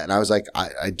say that? And I was like,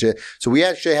 I did. So we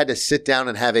actually had to sit down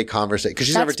and have a conversation because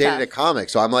she's never dated a comic.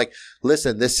 So I'm like,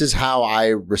 listen, this is how I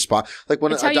respond. Like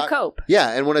when it's how you cope.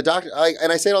 Yeah, and when a doctor,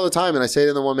 and I say it all the time, and I say it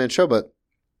in the one-man show, but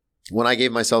when I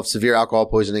gave myself severe alcohol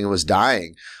poisoning and was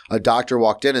dying, a doctor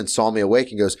walked in and saw me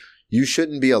awake and goes, you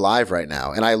shouldn't be alive right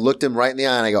now. And I looked him right in the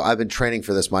eye and I go, I've been training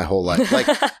for this my whole life.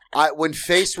 Like when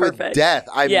faced with death,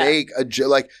 I make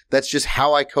like, that's just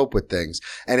how I cope with things.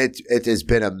 And it has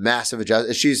been a massive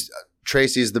adjustment.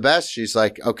 Tracy's the best. She's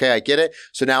like, okay, I get it.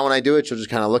 So now when I do it, she'll just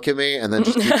kind of look at me and then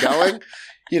just keep going.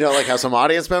 like how some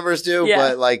audience members do,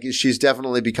 but like she's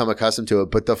definitely become accustomed to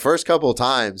it. But the first couple of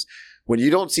times when you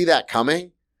don't see that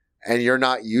coming and you're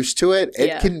not used to it,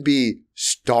 it can be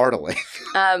startling.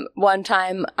 One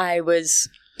time I was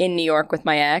in New York with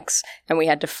my ex and we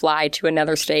had to fly to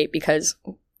another state because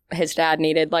his dad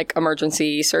needed like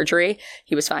emergency surgery.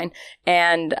 He was fine.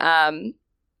 And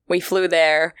we flew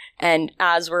there, and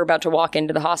as we're about to walk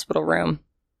into the hospital room,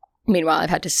 meanwhile, I've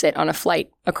had to sit on a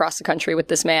flight across the country with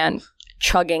this man,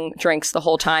 chugging drinks the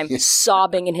whole time,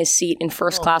 sobbing in his seat in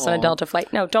first class on a Delta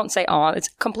flight. No, don't say aw. It's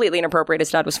completely inappropriate.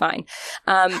 His dad was fine.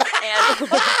 And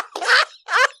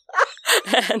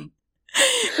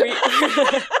we...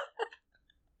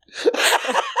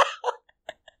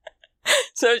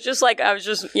 So it's just like, I was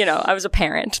just, I was a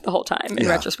parent the whole time in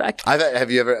retrospect. I've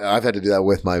had to do that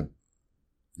with my...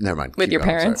 Never mind. With your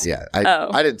parents? Yeah.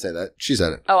 I didn't say that. She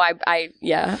said it. Oh,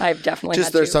 I've definitely just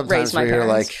had there's to sometimes raise my where you're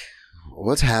parents. like,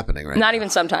 what's happening right now? Not even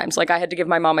sometimes. Like I had to give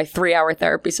my mom a 3-hour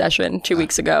therapy session 2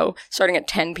 weeks ago, starting at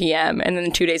 10 p.m. And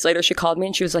then 2 days later, she called me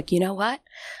and she was like, you know what?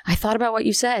 I thought about what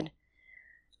you said.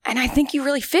 And I think you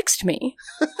really fixed me.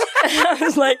 And I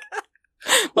was like...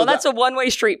 Well, that's a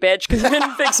one-way street, bitch, because it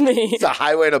didn't fix me. It's a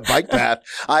highway to bike path.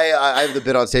 I have the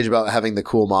bit on stage about having the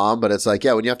cool mom, but it's like,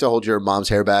 when you have to hold your mom's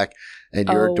hair back in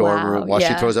your dorm room while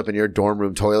she throws up in your dorm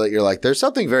room toilet, you're like, there's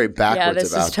something very backwards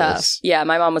this about is tough. this. Yeah,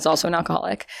 my mom was also an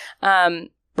alcoholic.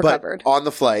 Recovered. But on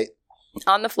the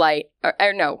flight,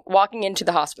 or no, walking into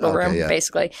the hospital room,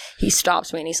 basically, he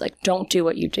stops me and he's like, don't do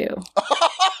what you do.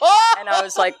 And I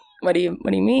was like, what do you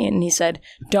mean? And he said,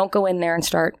 don't go in there and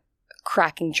start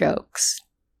cracking jokes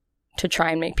to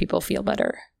try and make people feel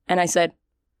better. And I said,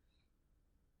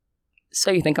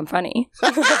 so you think I'm funny?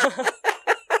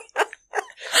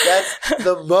 That's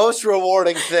the most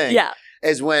rewarding thing. Yeah.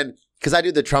 Is when, because I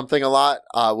do the Trump thing a lot.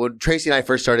 When Tracy and I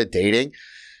first started dating,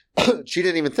 she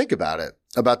didn't even think about it,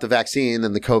 about the vaccine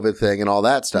and the COVID thing and all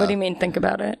that stuff. What do you mean think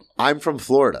about it? I'm from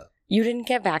Florida. You didn't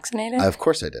get vaccinated? Of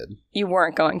course I did. You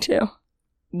weren't going to.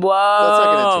 Whoa. Let's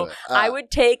not get into it. I would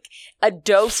take a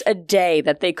dose a day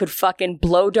that they could fucking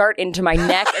blow dart into my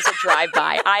neck as a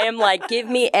drive-by. I am like, give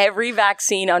me every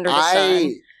vaccine under the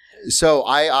sun. So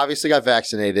I obviously got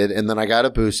vaccinated, and then I got a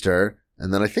booster,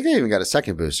 and then I think I even got a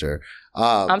second booster.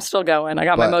 I'm still going. I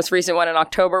got my most recent one in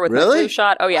October with my flu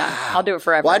shot. Oh, yeah. Wow. I'll do it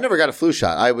forever. Well, I never got a flu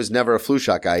shot. I was never a flu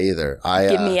shot guy either.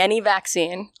 Give me any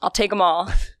vaccine. I'll take them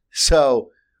all.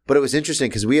 But it was interesting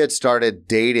because we had started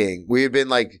dating. We had been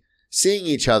like seeing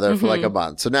each other for like a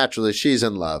month. So naturally, she's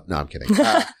in love. No, I'm kidding.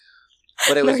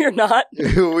 But it was, no, you're not.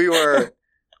 we were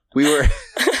the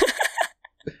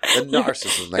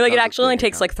narcissism. Like it actually only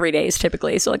takes like 3 days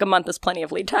typically. So like a month is plenty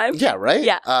of lead time. Yeah, right?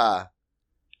 Yeah.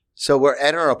 So we're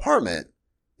at her apartment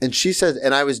and she says,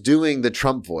 and I was doing the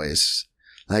Trump voice.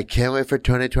 I can't wait for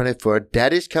 2024.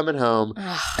 Daddy's coming home.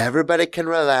 Everybody can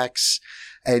relax.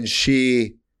 And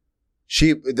she,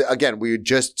 again, we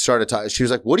just started talking. She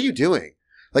was like, what are you doing?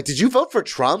 Like, did you vote for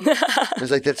Trump? I was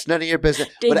like, that's none of your business.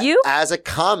 Did you? As a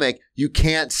comic, you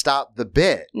can't stop the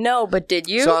bit. No, but did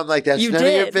you? So I'm like, that's none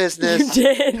of your business. You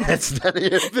did. That's none of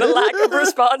your business. The lack of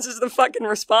response is the fucking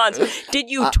response. Did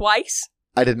you twice?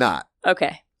 I did not.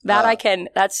 Okay.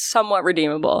 That's somewhat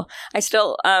redeemable. I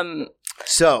still,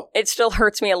 so it still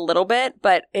hurts me a little bit,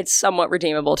 but it's somewhat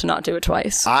redeemable to not do it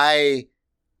twice.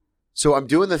 So I'm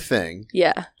doing the thing.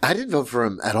 Yeah. I didn't vote for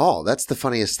him at all. That's the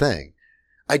funniest thing.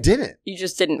 I didn't. You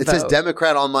just didn't vote. It says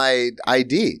Democrat on my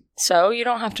ID. So you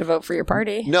don't have to vote for your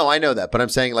party. No, I know that. But I'm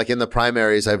saying like in the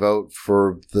primaries, I vote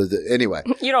for the anyway.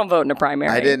 You don't vote in a primary.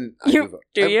 I didn't.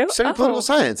 Do you? I'm studying political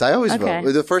science. I always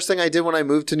vote. The first thing I did when I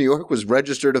moved to New York was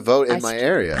register to vote in my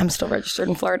area. I'm still registered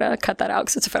in Florida. Cut that out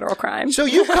because it's a federal crime. So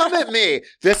you come at me.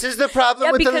 This is the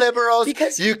problem with the liberals.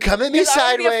 Because you come at me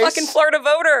sideways. I'm a fucking Florida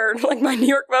voter. Like my New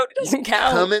York vote doesn't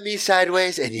count. Come at me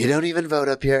sideways and you don't even vote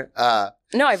up here.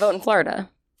 No, I vote in Florida.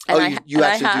 And you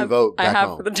actually do vote back home. I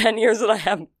have for the 10 years that I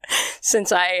have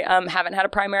since I haven't had a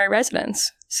primary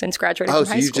residence since graduating from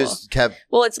high school. You just kept...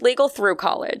 Well, it's legal through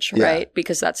college, right?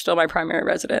 Because that's still my primary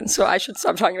residence. So I should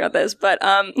stop talking about this. But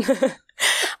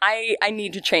I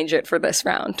need to change it for this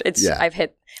round. I've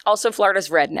hit... Also,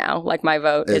 Florida's red now. Like my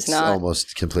vote is not... It's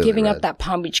almost completely giving red. Up that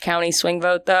Palm Beach County swing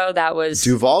vote, though, that was...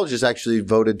 Duval just actually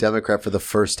voted Democrat for the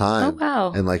first time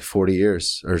in like 40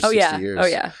 years or 60 years. Oh,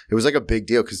 yeah. It was like a big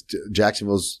deal because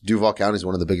Duval County is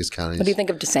one of the biggest counties. What do you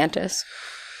think of DeSantis?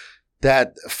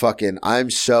 I'm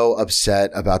so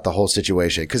upset about the whole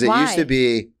situation because it used to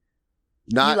be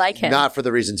not for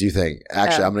the reasons you think.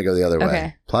 Actually, I'm going to go the other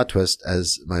way. Plot twist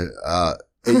as my,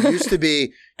 it used to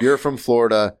be you're from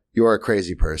Florida. You're a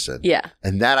crazy person. Yeah.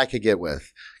 And that I could get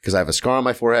with because I have a scar on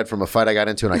my forehead from a fight I got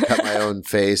into and I cut my own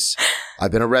face.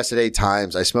 I've been arrested 8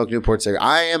 times. I smoke Newport cigarettes.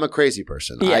 I am a crazy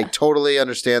person. Yeah. I totally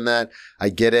understand that. I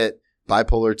get it.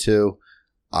 Bipolar 2.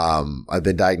 I've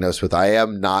been diagnosed with. I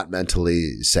am not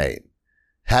mentally sane.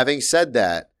 Having said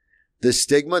that, the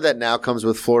stigma that now comes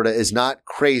with Florida is not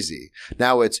crazy.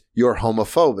 Now it's you're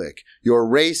homophobic, you're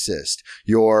racist,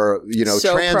 you're,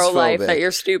 so transphobic. pro-life that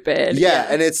you're stupid. Yeah.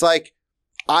 And it's like,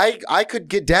 I could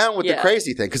get down with the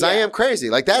crazy thing because I am crazy.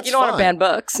 Like, that's you don't want to ban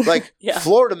books. Like,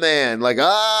 Florida man, like,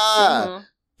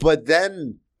 But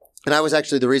then, and I was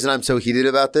actually, the reason I'm so heated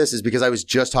about this is because I was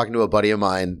just talking to a buddy of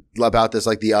mine about this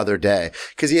like the other day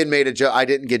because he had made a joke. I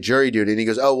didn't get jury duty. And he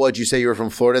goes, oh, what'd you say you were from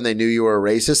Florida and they knew you were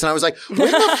a racist? And I was like,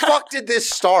 when the fuck did this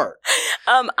start?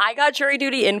 I got jury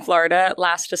duty in Florida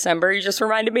last December. You just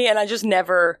reminded me. And I just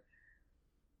never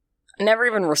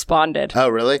even responded. Oh,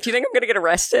 really? Do you think I'm going to get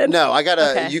arrested? No, I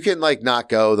gotta, you can like not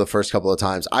go the first couple of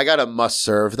times. I got a must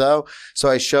serve though. So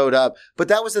I showed up. But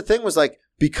that was the thing was like,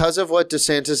 because of what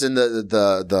DeSantis and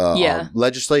the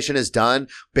legislation has done,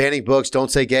 banning books, don't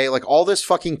say gay, like all this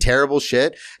fucking terrible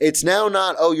shit. It's now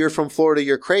not, oh, you're from Florida,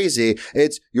 you're crazy.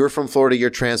 It's you're from Florida, you're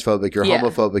transphobic, you're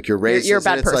homophobic, you're racist. You're a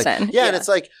bad person. Like, and it's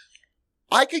like,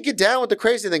 I could get down with the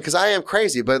crazy thing because I am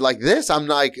crazy, but like this, I'm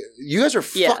like, you guys are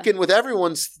fucking with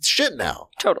everyone's shit now.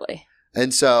 Totally.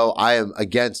 And so I am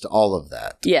against all of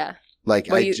that. Yeah. Like,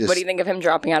 what do you think of him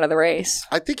dropping out of the race?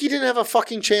 I think he didn't have a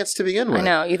fucking chance to begin with. I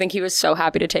know. You think he was so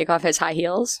happy to take off his high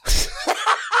heels?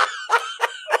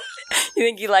 You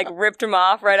think he like ripped him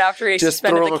off right after he just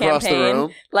suspended throw him the across campaign? The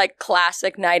room? Like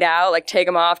classic night out, like take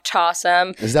him off, toss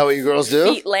him. Is that what you girls do?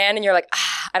 Feet land and you're like,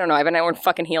 I don't know. I haven't worn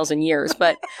fucking heels in years,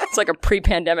 but it's like a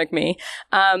pre-pandemic me.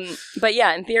 But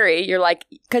yeah, in theory, you're like,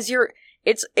 because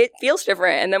it feels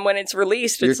different, and then when it's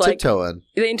released, it's you're like tiptoeing.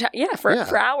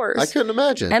 For hours. I couldn't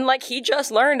imagine. And like he just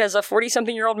learned as a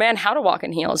 40-something-year-old man how to walk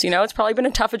in heels. It's probably been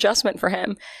a tough adjustment for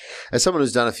him. As someone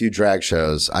who's done a few drag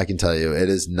shows, I can tell you it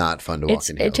is not fun to walk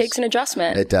in heels. It takes an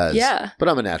adjustment. It does. Yeah. But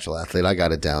I'm a natural athlete. I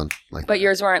got it down. But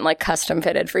yours weren't like custom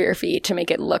fitted for your feet to make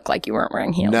it look like you weren't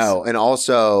wearing heels. No, and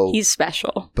also he's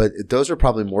special. But those are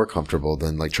probably more comfortable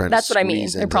than like trying That's to. That's what I mean.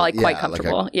 They're probably quite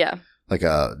comfortable. Like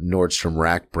a Nordstrom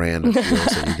Rack brand of heels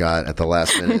that you got at the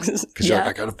last minute. Because you're like,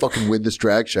 I gotta fucking win this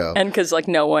drag show. And because like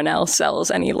no one else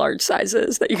sells any large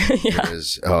sizes that you can, It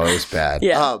was bad.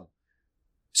 Yeah.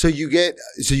 So you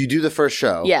do the first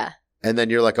show. Yeah. And then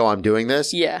you're like, oh, I'm doing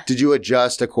this? Yeah. Did you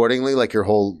adjust accordingly like your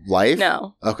whole life?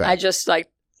 No. Okay. I just like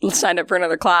signed up for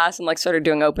another class and like started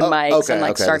doing open mics and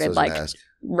like started like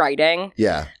writing.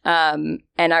 Yeah. And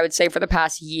I would say for the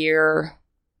past year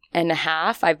and a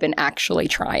half, I've been actually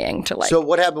trying to like. So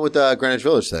what happened with the Greenwich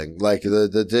Village thing? Like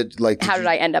how did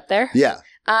I end up there? Yeah.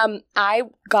 I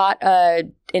got a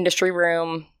industry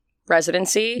room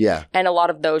residency. Yeah. And a lot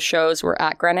of those shows were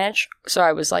at Greenwich. So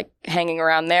I was like hanging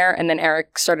around there. And then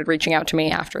Eric started reaching out to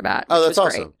me after that. Oh, that's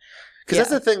awesome. Because that's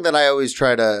the thing that I always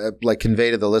try to like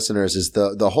convey to the listeners is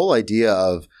the whole idea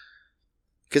of,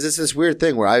 because it's this weird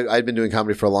thing where I'd been doing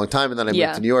comedy for a long time and then I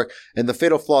moved to New York. And the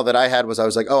fatal flaw that I had was I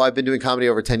was like, oh, I've been doing comedy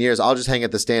over 10 years. I'll just hang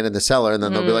at the stand in the cellar. And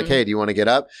then they'll be like, hey, do you want to get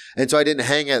up? And so I didn't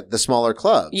hang at the smaller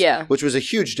clubs. Yeah. Which was a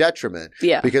huge detriment.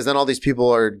 Yeah. Because then all these people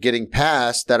are getting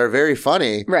passed that are very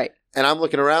funny. Right. And I'm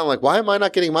looking around like, why am I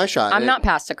not getting my shot? I'm not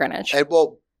passed at Greenwich. And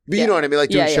but you know what I mean? Like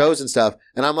doing shows and stuff.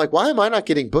 And I'm like, why am I not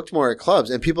getting booked more at clubs?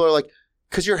 And people are like,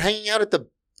 because you're hanging out at the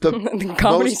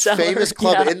most famous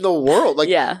club in the world. Like,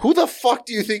 who the fuck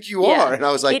do you think you are? And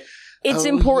I was like, it's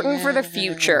important for the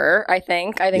future, I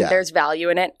think. I think there's value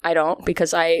in it. I don't,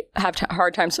 because I have a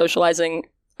hard time socializing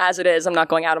as it is. I'm not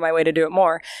going out of my way to do it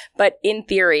more. But in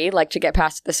theory, like to get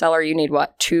past the cellar, you need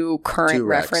what? 2 current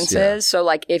references. Yeah. So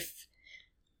like if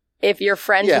you're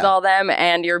friends with all them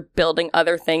and you're building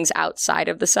other things outside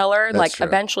of the cellar, like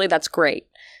eventually that's great.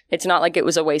 It's not like it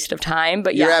was a waste of time,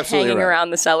 but hanging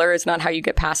around the cellar is not how you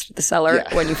get past the cellar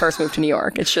when you first moved to New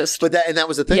York. It's just... But that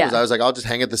was the thing, was I was like, I'll just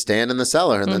hang at the stand in the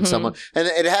cellar, and then someone... And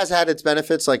it has had its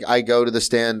benefits. Like, I go to the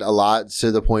stand a lot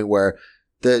to the point where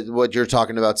what you're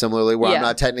talking about similarly, where I'm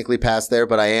not technically past there,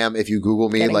 but I am. If you Google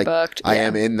me, getting like booked, I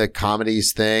am in the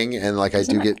comedies thing, and like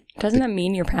Doesn't that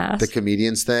mean you're past? The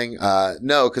comedians thing?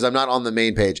 No, because I'm not on the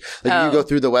main page. Like if you go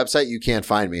through the website, you can't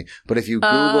find me. But if you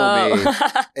Google me,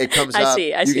 it comes up.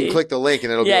 You can click the link,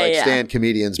 and it'll be like stand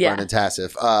comedians, Brennan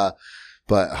Tassif.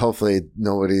 But hopefully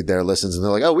nobody there listens and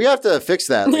they're like, oh, we have to fix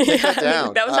that. Like, take that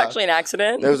down. That was actually an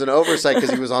accident. There was an oversight because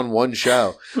he was on one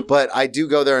show. But I do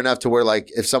go there enough to where like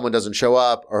if someone doesn't show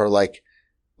up or like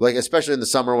especially in the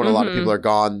summer when a lot of people are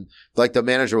gone, like the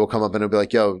manager will come up and he'll be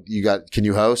like, yo, can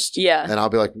you host? Yeah. And I'll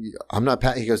be like, I'm not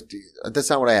Pat. He goes, that's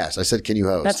not what I asked. I said, can you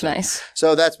host? That's nice.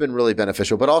 So that's been really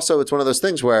beneficial. But also it's one of those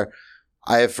things where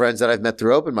I have friends that I've met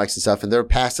through open mics and stuff, and they're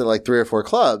past at like 3 or 4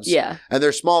 clubs. Yeah. And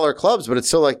they're smaller clubs, but it's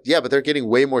still like, yeah, but they're getting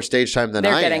way more stage time than I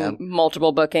am. They're getting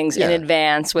multiple bookings in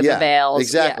advance with the veils.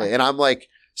 Exactly. Yeah. And I'm like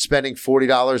spending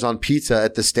 $40 on pizza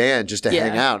at the stand just to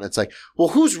hang out. And it's like, well,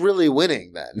 who's really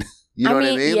winning then? You know what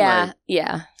I mean? Yeah. Like,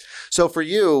 yeah. So for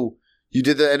you, you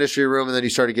did the industry room and then you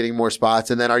started getting more spots.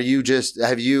 And then have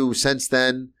you since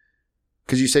then,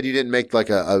 because you said you didn't make like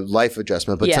a life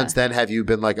adjustment, but since then, have you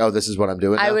been like, oh, this is what I'm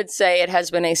doing now? I would say it has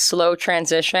been a slow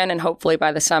transition, and hopefully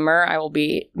by the summer, I will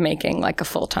be making like a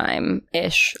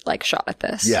full-time-ish like shot at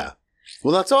this. Yeah.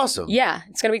 Well, that's awesome. Yeah.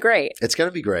 It's going to be great. It's going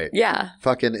to be great. Yeah.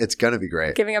 It's going to be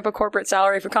great. Giving up a corporate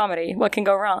salary for comedy. What can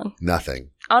go wrong?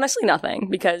 Nothing. Honestly, nothing,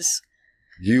 because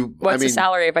what's the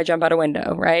salary if I jump out a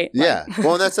window, right? Yeah.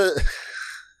 Well, that's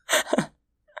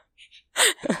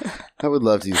I would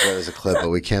love to use that as a clip, but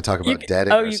we can't talk about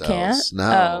deading ourselves. You can't?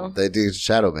 No, they do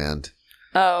shadow banned.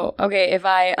 Oh, okay. If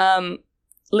I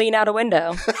lean out a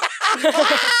window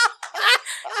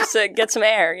just to get some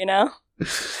air, you know?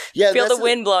 Yeah, feel the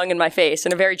wind blowing in my face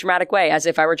in a very dramatic way, as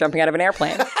if I were jumping out of an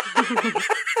airplane.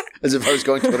 As if I was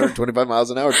going 225 miles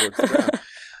an hour towards the ground.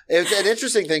 It's an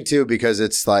interesting thing, too, because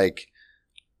it's like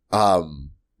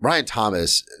Ryan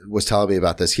Thomas was telling me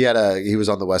about this. He was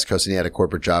on the West Coast and he had a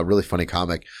corporate job, really funny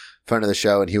comic, friend of the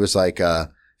show. And he was like, yeah,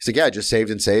 I just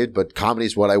saved, but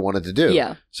comedy's what I wanted to do.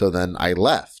 Yeah. So then I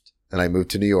left and I moved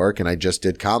to New York and I just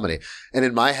did comedy. And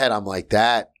in my head, I'm like,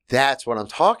 that's what I'm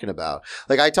talking about.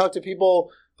 Like I talk to people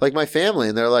like my family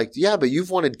and they're like, yeah, but you've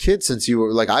wanted kids since you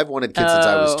were like, I've wanted kids since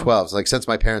I was 12. So like since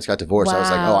my parents got divorced, I was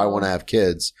like, oh, I want to have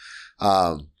kids.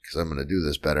 Because I'm going to do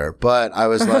this better. But I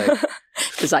was like,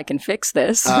 because I can fix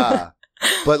this.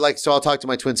 But like, so I'll talk to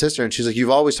my twin sister and she's like, you've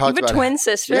always talked about. You have a twin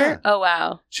sister? Yeah. Oh,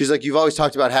 wow. She's like, you've always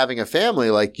talked about having a family.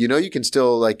 Like, you know, you can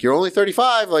still like, you're only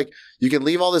 35. Like you can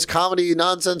leave all this comedy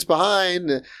nonsense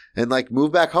behind and like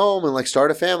move back home and like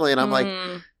start a family. And I'm like,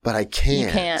 but I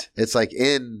can't. You can't. It's like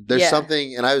there's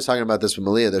something, and I was talking about this with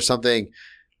Malia. There's something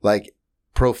like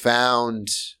profound.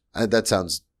 That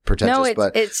sounds pretentious,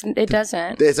 but it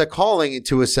doesn't. It's a calling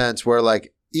to a sense where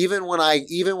like, even when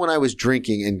I was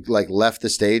drinking and like left the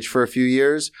stage for a few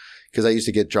years, because I used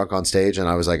to get drunk on stage and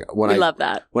I was like, love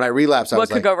that. When I relapsed, I was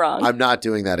like, what could go wrong? I'm not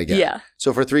doing that again. Yeah.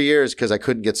 So for 3 years, because I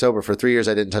couldn't get sober, for 3 years,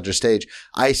 I didn't touch a stage.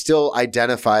 I still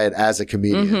identify it as a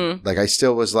comedian. Mm-hmm. Like I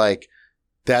still was like,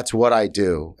 that's what I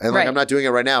do. And like, I'm not doing it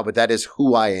right now, but that is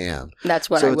who I am. That's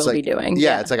what I will be doing.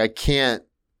 Yeah. It's like, I can't,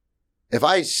 if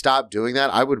I stopped doing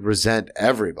that, I would resent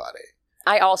everybody.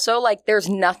 I also, like, there's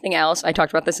nothing else. I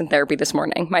talked about this in therapy this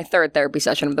morning, my 3rd therapy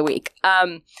session of the week.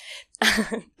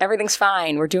 Everything's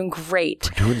fine. We're doing great.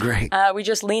 We're doing great. We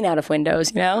just lean out of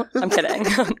windows, you know? I'm kidding.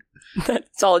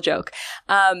 It's all a joke.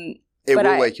 It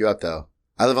will wake you up, though.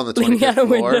 I live on the 25th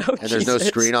floor, and there's no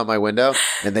screen on my window,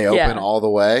 and they open all the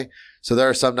way. So there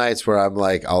are some nights where I'm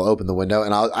like, I'll open the window,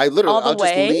 and I'll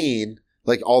just lean.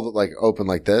 Like open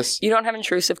like this. You don't have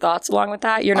intrusive thoughts along with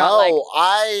that? You're not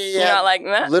you're not like,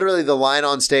 meh. Literally the line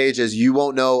on stage is you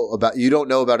don't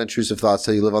know about intrusive thoughts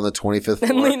till you live on the 25th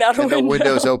floor. And lean out a window. The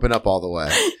windows open up all the way.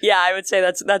 Yeah, I would say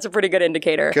that's a pretty good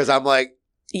indicator. Because I'm like,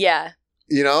 yeah.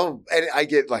 You know, and I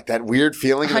get like that weird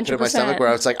feeling in my stomach where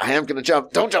I was like, I am going to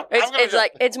jump. Don't jump. It's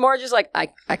like, it's more just like,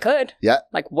 I could. Yeah.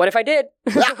 Like, what if I did?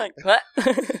 Like, what?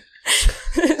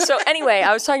 So anyway,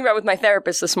 I was talking about with my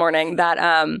therapist this morning that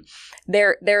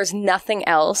there's nothing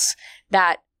else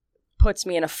that puts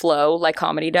me in a flow like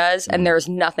comedy does, and there's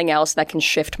nothing else that can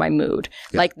shift my mood.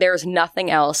 Yeah. Like, there's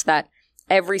nothing else that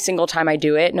every single time I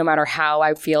do it, no matter how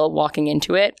I feel walking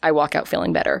into it, I walk out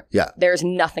feeling better. Yeah. There's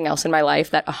nothing else in my life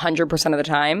that 100% of the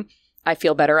time I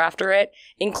feel better after it,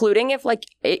 including if like,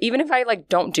 even if I like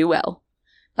don't do well.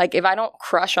 Like if I don't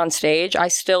crush on stage, I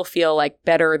still feel like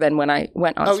better than when I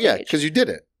went on stage. Oh yeah, because you did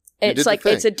it. It's like,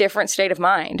 it's a different state of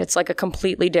mind. It's like a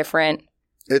completely different.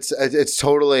 It's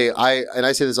totally, and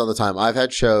I say this all the time. I've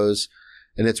had shows,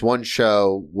 and it's one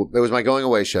show, it was my going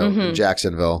away show in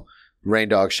Jacksonville. Rain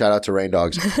Dogs, shout out to Rain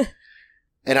Dogs.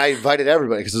 And I invited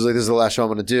everybody because I was like, this is the last show I'm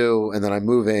going to do. And then I'm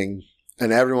moving,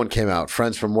 and everyone came out,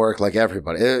 friends from work, like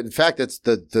everybody. In fact, it's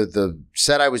the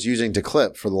set I was using to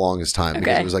clip for the longest time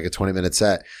because it was like a 20-minute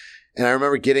set. And I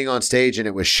remember getting on stage and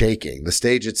it was shaking. The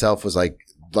stage itself was like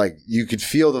you could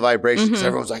feel the vibration because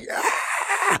everyone was like,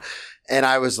 ah! And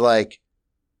I was like,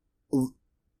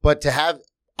 but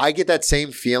I get that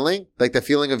same feeling, like the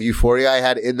feeling of euphoria I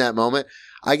had in that moment.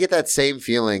 I get that same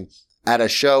feeling at a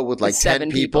show with like 10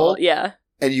 people. Yeah.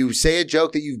 And you say a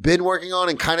joke that you've been working on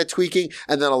and kind of tweaking,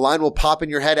 and then a line will pop in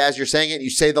your head as you're saying it, and you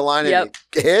say the line and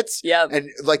it hits. Yep. And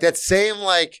like that same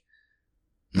like,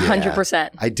 100%.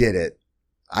 I did it.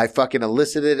 I fucking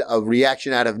elicited a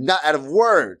reaction out of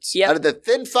words, out of the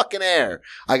thin fucking air.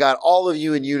 I got all of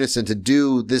you in unison to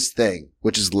do this thing,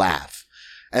 which is laugh.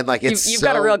 And like you've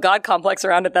got a real God complex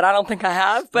around it that I don't think I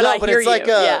have, but I hear you. Like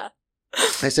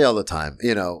I say all the time,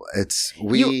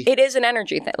 it is an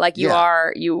energy thing. Like you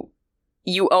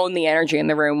own the energy in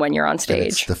the room when you're on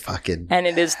stage. And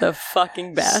it is the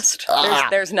fucking best.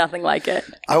 There's nothing like it.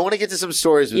 I want to get to some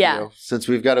stories with you since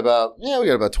we've got about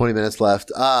 20 minutes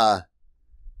left.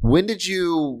 When did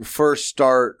you first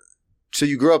start? So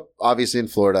you grew up obviously in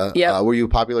Florida. Yeah. Were you a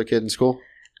popular kid in school?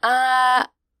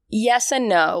 Yes and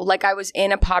no. Like I was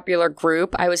in a popular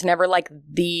group. I was never like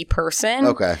the person.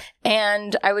 Okay.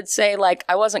 And I would say like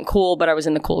I wasn't cool, but I was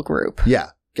in the cool group.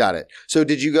 Yeah. Got it. So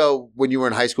did you go, when you were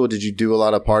in high school, did you do a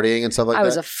lot of partying and stuff like that? I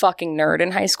was a fucking nerd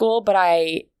in high school, but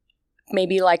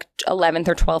maybe like 11th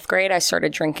or 12th grade, I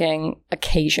started drinking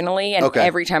occasionally. And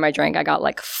every time I drank, I got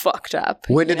like fucked up.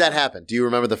 When did that happen? Do you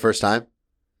remember the first time?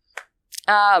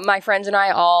 My friends and I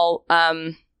all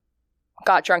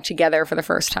got drunk together for the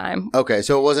first time. Okay.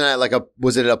 So it wasn't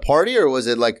was it a party or was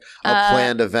it like a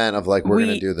planned event of like, we're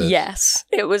going to do this? Yes.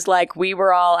 It was like we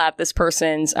were all at this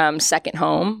person's second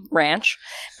home ranch.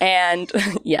 And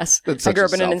yes, I grew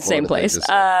up in an insane place.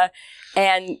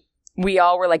 And we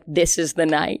all were like, this is the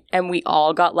night. And we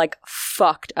all got like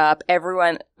fucked up.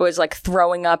 Everyone was like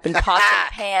throwing up in pots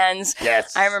and pans.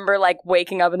 Yes. I remember like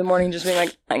waking up in the morning just being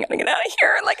like, I gotta get out of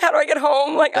here. Like, how do I get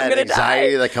home? Like, I'm gonna die.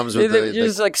 Anxiety that comes with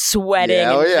just like sweating and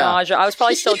nausea. I was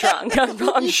probably still drunk.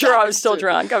 I'm sure I was still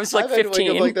drunk. I was like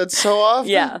 15. Like that so often.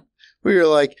 Yeah. We were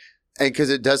like, and because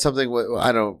it does something with,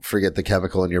 I don't forget the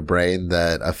chemical in your brain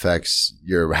that affects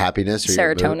your happiness. Or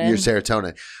serotonin. Your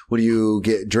serotonin. When you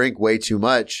drink way too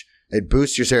much, it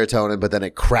boosts your serotonin, but then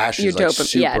it crashes your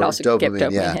dopamine. It also gives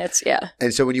dopamine hits. Yeah.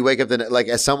 And so when you wake up, like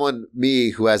as someone, me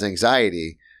who has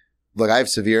anxiety, like I have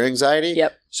severe anxiety.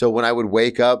 Yep. So when I would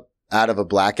wake up out of a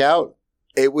blackout,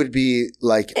 it would be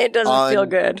like it doesn't feel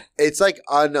good. It's like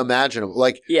unimaginable.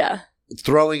 Like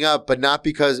throwing up, but not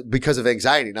because of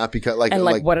anxiety, not because like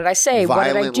what did I say? What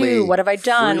did I do? What have I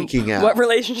done? What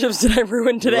relationships did I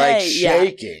ruin today? Like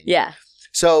shaking. Yeah.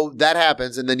 So that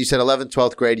happens, and then you said 11th,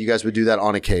 12th grade, you guys would do that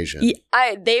on occasion.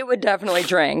 They would definitely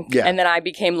drink, and then I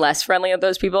became less friendly with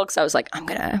those people because I was like,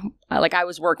 I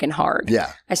was working hard.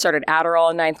 Yeah. I started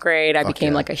Adderall in 9th grade. I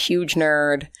became like a huge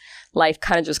nerd. Life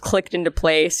kind of just clicked into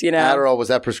place, Adderall, was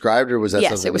that prescribed or was that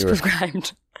something? Yes, it was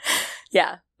prescribed.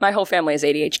 Yeah. My whole family has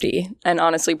ADHD, and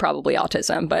honestly, probably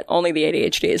autism, but only the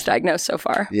ADHD is diagnosed so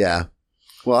far. Yeah.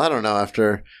 Well, I don't know.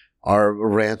 After our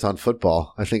rant on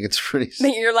football, I think it's pretty...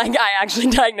 You're like, I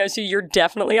actually diagnosed you. You're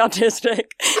definitely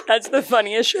autistic. That's the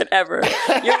funniest shit ever.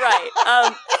 You're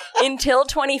right. Until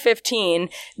 2015,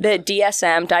 the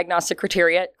DSM, diagnostic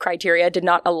criteria, did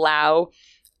not allow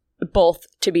both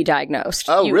to be diagnosed.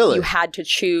 Oh, really? You had to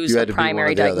choose a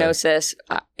primary diagnosis,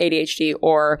 ADHD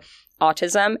or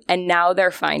autism. And now they're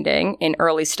finding in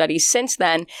early studies since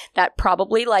then that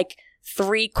probably like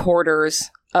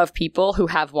 3/4 of people who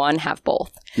have one have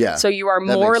both. Yeah. So you are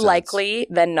more likely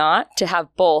than not to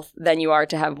have both than you are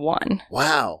to have one.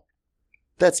 Wow.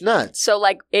 That's nuts. So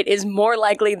like it is more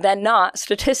likely than not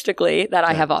statistically that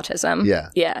I have autism. Yeah.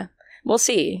 Yeah. We'll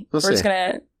see. We're just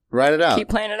going to write it out. Keep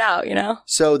playing it out,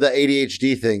 So the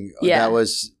ADHD thing, that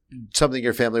was something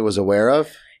your family was aware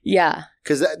of? Yeah.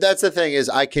 Because that's the thing is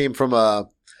I came from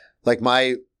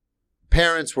my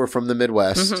parents were from the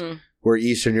Midwest. Mm-hmm. We're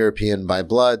Eastern European by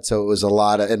blood, so it was a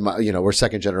lot of, and we're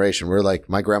second generation. We're like,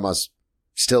 my grandma's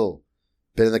still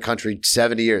been in the country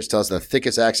 70 years, tells the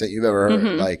thickest accent you've ever heard.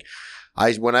 Mm-hmm. Like,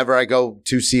 whenever I go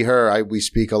to see her, we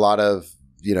speak a lot of,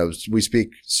 we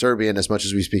speak Serbian as much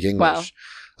as we speak English.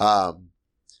 Wow.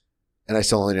 And I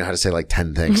still only know how to say like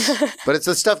 10 things. But it's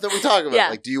the stuff that we talk about.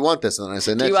 Like, do you want this? And then I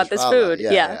say, do you want this food?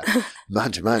 Yeah.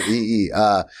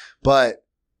 But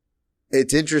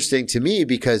it's interesting to me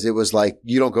because it was like,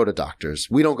 you don't go to doctors.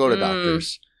 We don't go to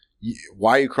doctors.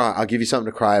 Why are you crying? I'll give you something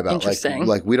to cry about. Interesting.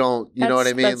 Like we don't, know what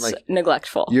I mean? That's like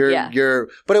neglectful.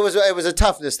 But it was a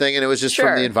toughness thing, and it was just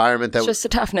from the environment that it's just a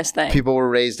toughness thing. People were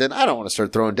raised in. I don't want to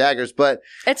start throwing daggers, but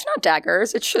it's not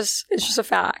daggers. It's just a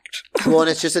fact. Well, and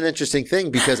it's just an interesting thing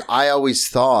because I always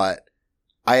thought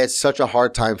I had such a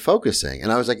hard time focusing, and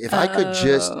I was like, if I could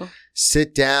just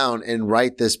sit down and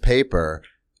write this paper,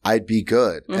 I'd be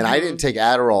good. Mm-hmm. And I didn't take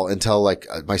Adderall until like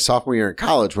my sophomore year in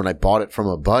college when I bought it from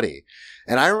a buddy.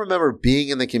 And I remember being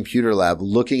in the computer lab,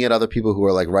 looking at other people who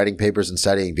were like writing papers and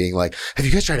studying, being like, have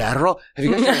you guys tried Adderall? Have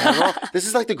you guys tried Adderall? This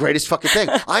is like the greatest fucking thing.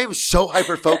 I am so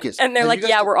hyper-focused. And they're like,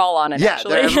 we're all on it,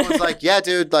 actually. Everyone's like, yeah,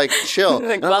 dude, like chill.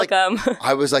 like, welcome.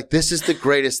 I was like, this is the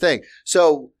greatest thing.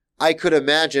 So I could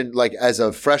imagine, like, as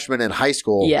a freshman in high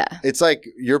school, it's like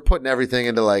you're putting everything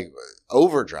into, like,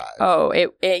 overdrive. Oh,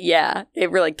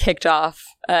 it really kicked off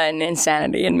an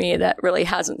insanity in me that really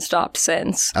hasn't stopped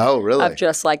since. Oh, really? Of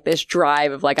just, like, this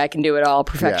drive of, like, I can do it all,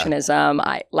 perfectionism.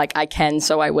 I can,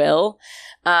 so I will.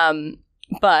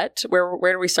 But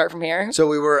where do we start from here? So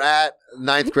we were at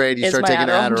 9th grade. You start taking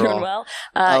Adderall. Doing well?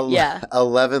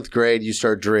 11th grade, you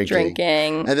start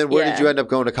drinking. And then where did you end up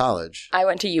going to college? I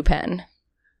went to UPenn.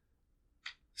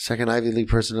 Second Ivy League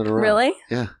person in a row. Really?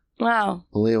 Yeah. Wow.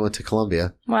 Malia went to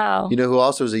Columbia. Wow. You know who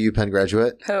also was a UPenn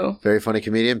graduate? Who? Very funny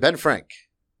comedian, Ben Frank.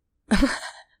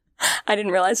 I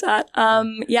didn't realize that.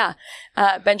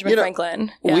 Benjamin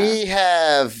Franklin. Yeah. We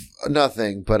have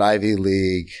nothing but Ivy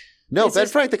League. No, Ben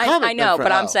Frank, the comic. I know,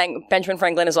 but I'm saying Benjamin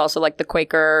Franklin is also like the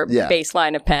Quaker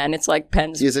baseline of Penn. It's like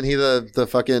Penn's. Isn't he the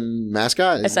fucking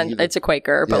mascot? It's a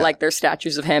Quaker, but like there's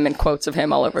statues of him and quotes of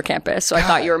him all over campus. So I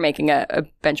thought you were making a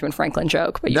Benjamin Franklin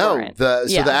joke, but you weren't. So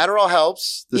the Adderall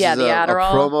helps. This is the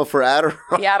Adderall. A promo for Adderall.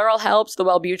 The Adderall helps. The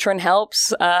Wellbutrin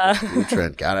helps.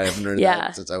 Wellbutrin. God, I haven't heard of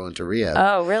that since I went to rehab.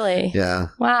 Oh, really? Yeah.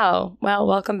 Wow. Well,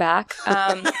 welcome back.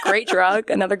 Great drug.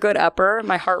 Another good upper.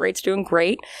 My heart rate's doing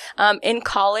great. In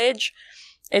college.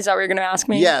 Is that what you're going to ask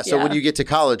me? Yeah. So when you get to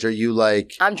college, are you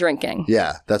like... I'm drinking.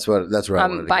 Yeah. That's where I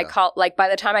wanted to go. By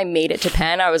the time I made it to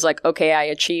Penn, I was like, okay, I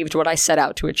achieved what I set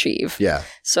out to achieve. Yeah.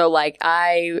 So like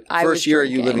I First year,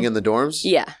 drinking. are you living in the dorms?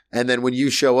 Yeah. And then when you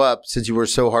show up, since you were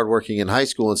so hardworking in high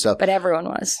school and stuff... But everyone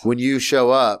was. When you show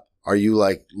up, are you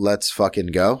like, let's fucking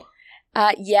go?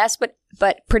 Yes, but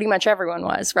pretty much everyone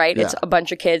was, right? Yeah. It's a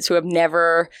bunch of kids who have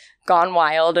never gone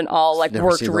wild and all like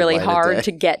worked really hard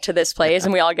to get to this place.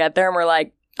 And we all get there and we're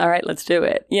like, all right, let's do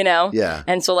it, you know? Yeah.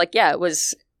 And so, like, it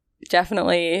was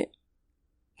definitely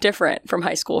different from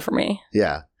high school for me.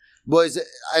 Yeah.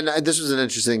 And this was an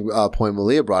interesting point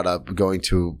Malia brought up going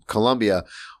to Columbia,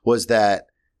 was that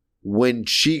when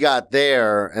she got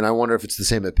there, and I wonder if it's the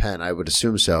same at Penn, I would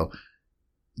assume so,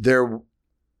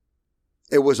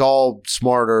 it was all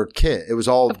smarter kid. It was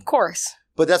all... Of course.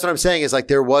 But that's what I'm saying is like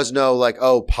there was no like,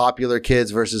 oh, popular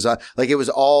kids versus like it was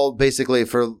all basically,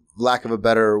 for lack of a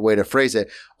better way to phrase it,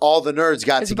 all the nerds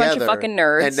got together. A bunch of fucking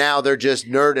nerds. And now they're just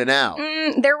nerding out.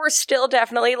 There were still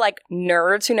definitely like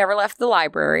nerds who never left the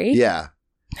library. Yeah.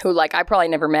 Who like I probably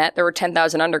never met. There were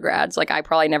 10,000 undergrads. Like I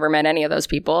probably never met any of those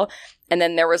people. And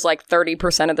then there was like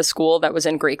 30% of the school that was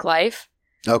in Greek life.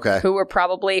 Okay. Who were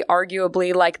probably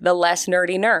arguably like the less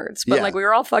nerdy nerds. But like we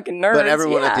were all fucking nerds. But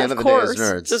everyone at the end of the day is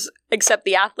nerds. Just except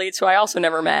the athletes who I also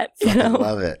never met. You know?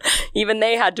 Love it. Even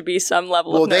they had to be some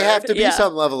level of nerd. Well, they have to be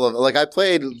some level of, like I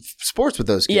played sports with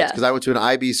those kids because I went to an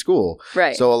IB school.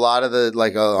 Right. So a lot of the,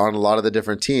 like on a lot of the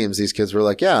different teams, these kids were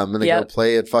like, yeah, I'm going to go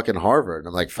play at fucking Harvard. And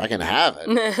I'm like, fucking have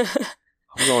it.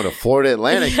 I'm going to Florida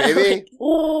Atlantic, baby.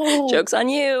 Joke's on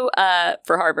you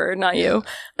for Harvard, not you.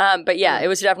 But yeah, it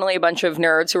was definitely a bunch of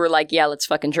nerds who were like, yeah, let's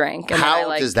fucking drink. And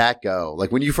how does that go?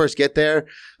 Like when you first get there,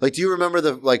 like do you remember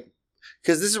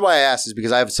because this is why I asked, is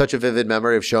because I have such a vivid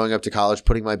memory of showing up to college,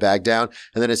 putting my bag down.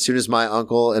 And then as soon as my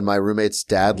uncle and my roommate's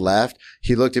dad left,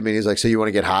 he looked at me and he was like, so you want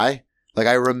to get high? Like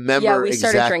I remember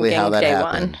exactly how that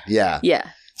happened. Yeah. Yeah.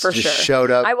 For just sure.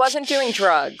 Showed up. I wasn't doing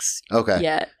drugs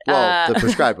yet. Well, the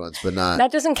prescribed ones, but not.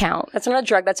 That doesn't count. That's not a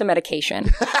drug. That's a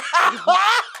medication.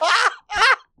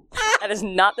 That is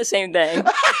not the same thing.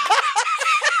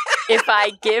 If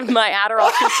I give my Adderall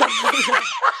to somebody...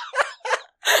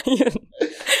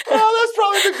 that's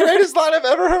probably the greatest line I've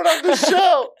ever heard on this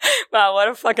show. Wow, what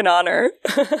a fucking honor.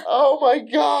 Oh my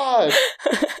God.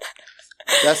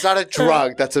 That's not a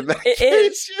drug. That's a medication.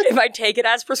 It is. If I take it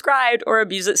as prescribed or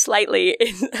abuse it slightly,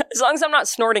 as long as I'm not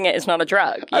snorting it, it's not a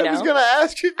drug. I was going to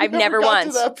ask you. I've never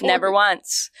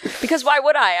once. Because why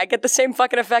would I? I get the same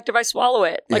fucking effect if I swallow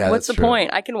it. Like, what's the point?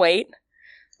 I can wait.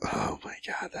 Oh my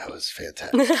God, that was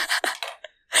fantastic.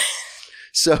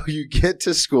 So you get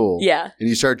to school. Yeah. And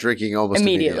you start drinking almost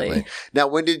immediately. Now,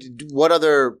 what's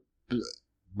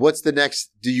the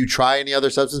next? Do you try any other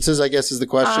substances, I guess is the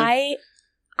question?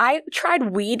 I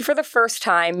tried weed for the first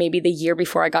time maybe the year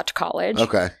before I got to college.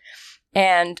 Okay.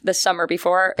 And the summer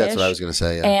before. That's what I was going to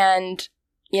say, yeah. And,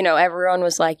 you know, everyone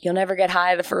was like, you'll never get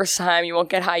high the first time. You won't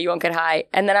get high. You won't get high.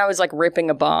 And then I was like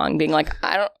ripping a bong, being like,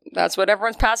 that's what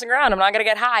everyone's passing around. I'm not going to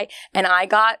get high. And I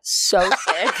got so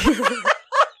sick.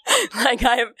 Like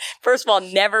I have, first of all,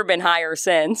 never been higher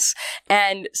since.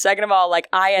 And second of all, like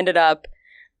I ended up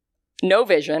no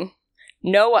vision.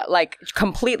 No, like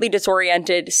completely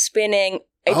disoriented, spinning,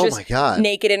 My God.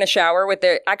 Naked in a shower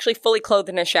actually fully clothed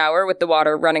in a shower with the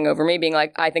water running over me, being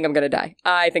like, I think I'm going to die.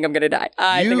 I think I'm going to die.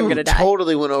 I think I'm going to die. You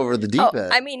totally went over the deep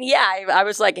end. I mean, yeah, I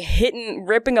was like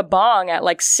ripping a bong at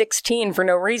like 16 for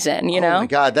no reason, you know? Oh my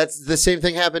God. That's the same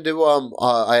thing happened to,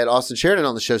 I had Austin Sheridan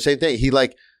on the show. Same thing. He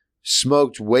like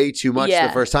smoked way too much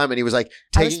the first time, and he was like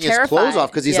taking his clothes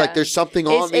off because he's like, there's something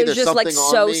on me. It was just like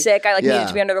so sick. I needed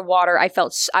to be under the water. I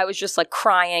was just like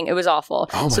crying. It was awful.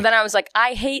 So then I was like,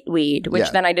 I hate weed,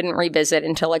 which then I didn't revisit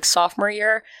until like sophomore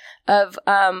year of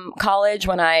college,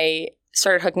 when I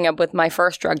started hooking up with my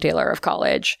first drug dealer of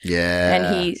college. Yeah.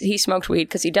 And he smoked weed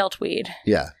because he dealt weed.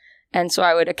 Yeah. And so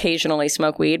I would occasionally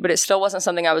smoke weed, but it still wasn't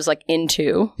something I was like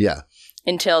into. Yeah.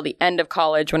 Until the end of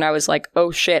college, when I was like, oh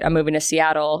shit, I'm moving to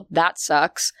Seattle. That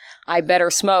sucks. I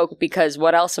better smoke, because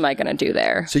what else am I going to do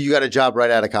there? So you got a job right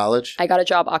out of college? I got a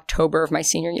job October of my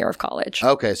senior year of college.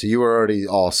 Okay, so you were already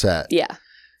all set. Yeah,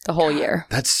 the whole year.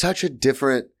 That's such a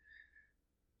different...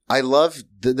 I love...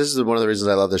 This is one of the reasons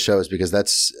I love this show, is because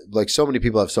that's like, so many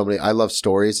people have so many... I love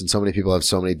stories, and so many people have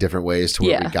so many different ways to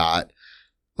where we got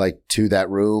like to that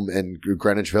room and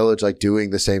Greenwich Village, like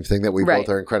doing the same thing that we both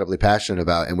are incredibly passionate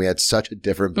about. And we had such a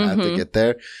different path to get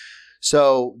there.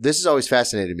 So this has always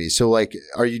fascinated me. So like,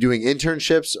 are you doing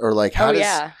internships, or like how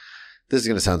does... This is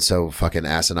going to sound so fucking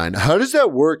asinine. How does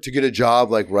that work to get a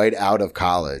job like right out of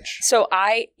college? So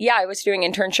I was doing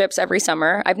internships every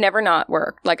summer. I've never not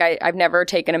worked. Like I've never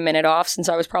taken a minute off since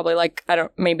I was probably like,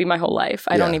 maybe my whole life.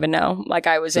 I don't even know. Like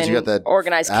I was in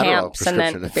organized camps, and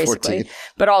then basically,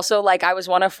 but also like I was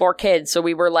one of 4 kids. So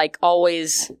we were like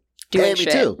always doing shit.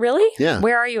 Me too. Really? Yeah.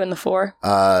 Where are you in the 4?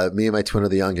 Me and my twin are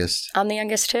the youngest. I'm the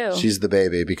youngest too. She's the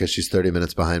baby because she's 30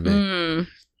 minutes behind me.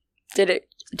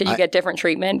 Did you get different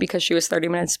treatment because she was 30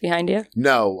 minutes behind you?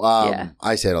 No.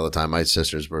 I say it all the time. My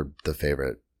sisters were the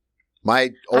favorite.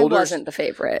 I wasn't the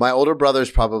favorite. My older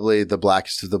brother's probably the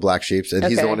blackest of the black sheeps, and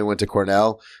he's the one who went to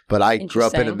Cornell. But I grew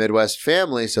up in a Midwest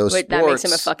family, so sports... That makes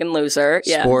him a fucking loser.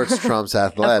 Yeah. Sports trumps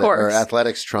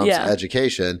athletics trumps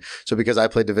education. So because I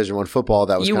played Division I football,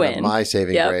 that was kind of my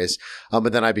saving grace.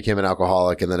 But then I became an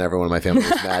alcoholic, and then everyone in my family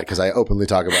was mad because I openly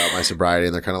talk about my sobriety,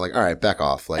 and they're kind of like, all right, back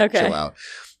off. Like, chill out.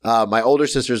 My older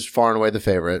sister's far and away the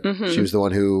favorite. She was the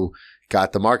one who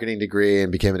got the marketing degree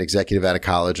and became an executive out of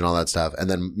college and all that stuff. And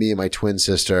then me and my twin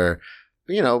sister,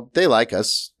 you know, they like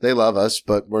us. They love us,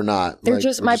 but we're not.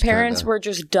 My parents were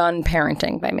just done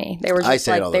parenting by me. They were just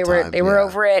they were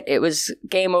over it. It was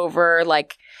game over.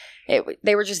 Like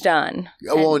they were just done.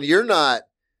 Well, and you're not,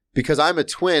 because I'm a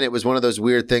twin. It was one of those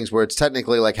weird things where it's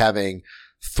technically like having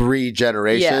 3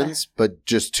 generations, but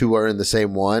just 2 are in the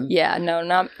same one. Yeah, no,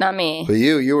 not me. But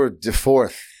you were the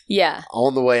 4th. Yeah.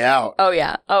 On the way out. Oh,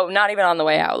 yeah. Oh, not even on the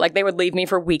way out. Like, they would leave me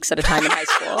for weeks at a time in high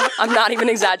school. I'm not even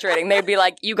exaggerating. They'd be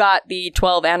like, you got the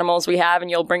 12 animals we have, and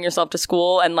you'll bring yourself to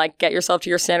school and, like, get yourself to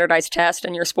your standardized test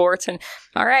and your sports. And,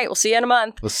 all right, we'll see you in a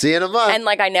month. And,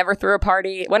 like, I never threw a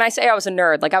party. When I say I was a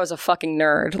nerd, like, I was a fucking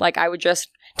nerd. Like, I would just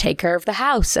take care of the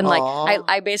house. And, like,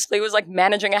 I basically was, like,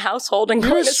 managing a household and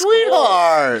going to school. You're a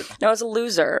sweetheart. No, I was a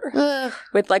loser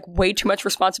with, like, way too much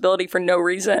responsibility for no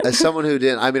reason. As someone who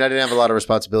didn't, I mean, I didn't have a lot of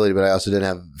responsibility, but I also didn't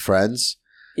have friends.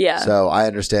 Yeah. So I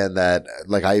understand that,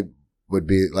 like, I would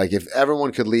be, like, if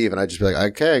everyone could leave and I'd just be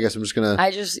like, okay, I guess I'm just going to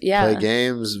play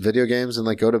games, video games, and,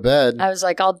 like, go to bed. I was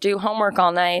like, I'll do homework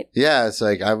all night. Yeah. It's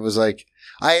like, I was like,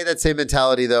 I had that same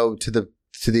mentality, though, to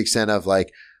the extent of,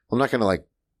 like, I'm not going to, like,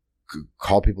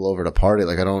 call people over to party.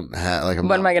 Like, I don't have, like,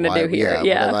 what am I going to do here?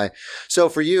 Yeah. So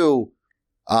for you,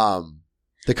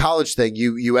 the college thing,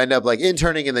 you end up like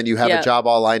interning, and then you have a job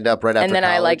all lined up right after college.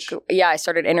 And then I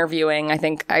started interviewing. I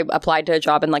think I applied to a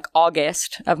job in like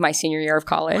August of my senior year of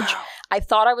college. Wow. I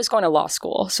thought I was going to law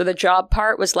school. So the job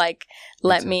part was like,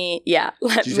 Did you take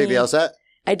the LSAT?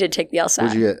 I did take the LSAT.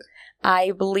 What did you get?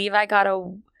 I believe I got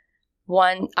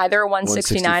either a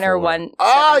 169 or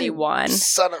 171.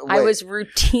 I was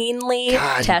routinely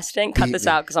testing. Cut this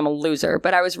out because I'm a loser.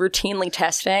 But I was routinely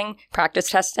practice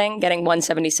testing, getting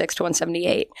 176 to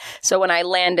 178. So when I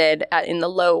landed in the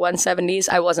low 170s,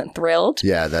 I wasn't thrilled.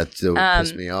 Yeah, that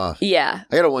pissed me off. Yeah.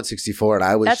 I got a 164 and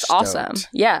I was That's stoked. Awesome.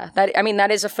 Yeah.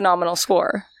 That is a phenomenal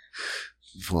score.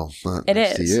 Well, not it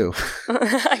is to you.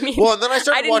 I mean, well, and then I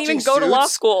started I didn't watching even go to law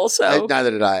school, so neither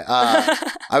did I.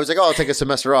 I was like, oh, I'll take a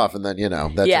semester off, and then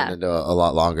that turned into a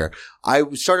lot longer. I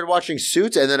started watching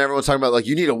Suits, and then everyone's talking about like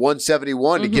you need a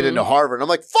 171 to get into Harvard. And I'm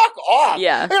like, fuck off.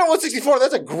 Yeah, I got a 164.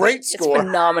 That's a great score. It's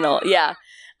phenomenal. Yeah.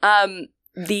 I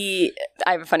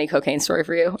have a funny cocaine story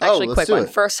for you. Actually, quick one.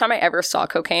 First time I ever saw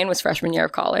cocaine was freshman year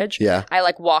of college. Yeah. I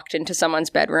like walked into someone's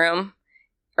bedroom.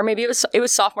 or maybe it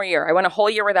was sophomore year. I went a whole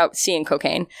year without seeing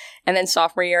cocaine. And then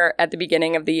sophomore year, at the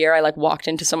beginning of the year, I like walked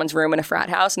into someone's room in a frat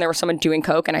house and there was someone doing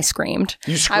coke and I screamed.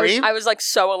 You screamed? I was like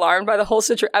so alarmed by the whole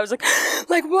situation. I was like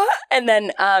what? And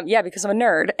then, because I'm a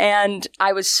nerd. And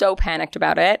I was so panicked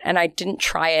about it. And I didn't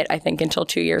try it, I think, until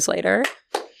 2 years later.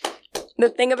 The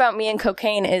thing about me and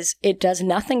cocaine is it does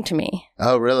nothing to me.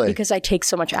 Oh, really? Because I take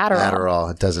so much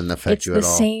Adderall. It doesn't affect you at all. It's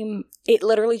the same. It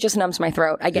literally just numbs my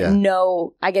throat. I get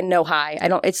no high.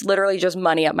 It's literally just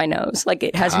money up my nose. Like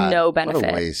it has no benefit.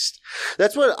 What a waste.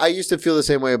 That's what I used to feel the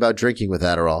same way about drinking with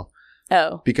Adderall.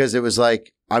 Oh. Because it was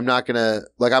like, I'm either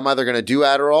going to do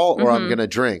Adderall or I'm going to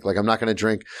drink. Like I'm not going to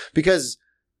drink because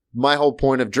my whole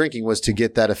point of drinking was to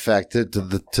get that effect, to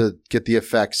get the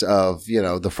effects of,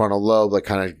 the frontal lobe, like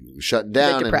kind of shutting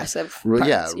down. The depressive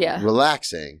parts.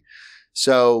 Relaxing.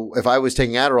 So if I was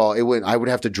taking Adderall, I would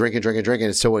have to drink and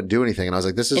it still wouldn't do anything. And I was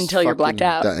like, this is until you're blacked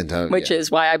out, which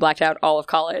is why I blacked out all of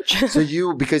college.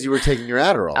 So because you were taking your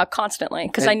Adderall constantly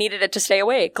because I needed it to stay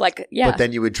awake. But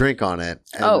then you would drink on it.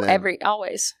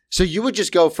 Always. So you would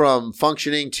just go from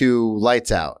functioning to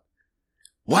lights out.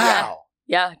 Wow.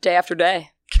 Yeah, day after day.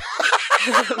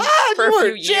 For a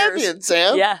few years,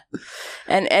 Sam. Yeah,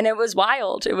 and it was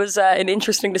wild. It was an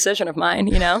interesting decision of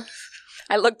mine.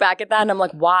 I look back at that and I'm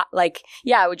like, what? Like,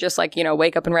 I would just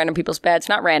wake up in random people's beds,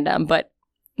 not random, but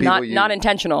not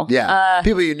intentional. Yeah,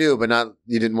 people you knew, but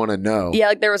you didn't want to know. Yeah,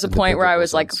 like there was a point where I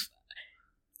was like,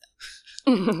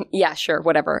 yeah, sure,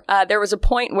 whatever. There was a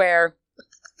point where,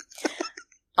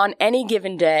 on any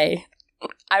given day,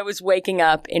 I was waking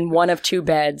up in one of two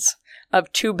beds of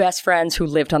two best friends who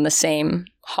lived on the same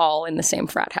hall in the same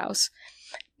frat house.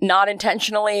 Not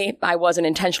intentionally. I wasn't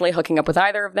intentionally hooking up with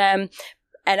either of them.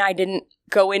 And I didn't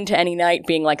go into any night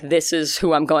being like, this is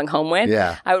who I'm going home with.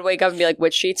 Yeah. I would wake up and be like,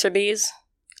 which sheets are these?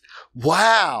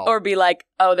 Wow. Or be like,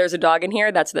 oh, there's a dog in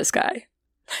here. That's this guy.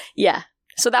 Yeah.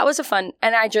 So that was a fun,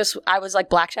 and I was like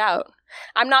blacked out.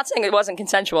 I'm not saying it wasn't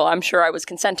consensual. I'm sure I was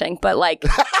consenting, but like,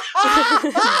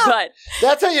 but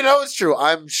that's how you know it's true.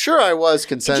 I'm sure I was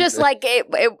consenting. Just like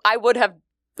I would have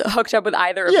hooked up with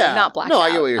either of them, not blacked out. No,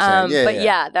 I get what you're saying.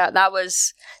 That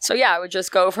was, so yeah, I would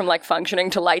just go from like functioning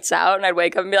to lights out, and I'd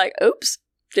wake up and be like, oops.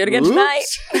 Do it again tonight.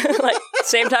 Like,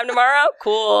 same time tomorrow?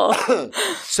 Cool.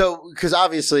 So, because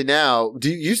obviously now,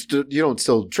 you don't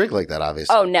still drink like that,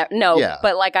 obviously. Oh, no. Yeah.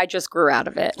 But like I just grew out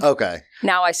of it. Okay.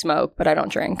 Now I smoke, but I don't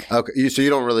drink. Okay. So you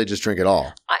don't really just drink at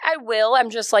all? I will. I'm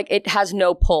just like, it has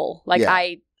no pull. Like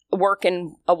I work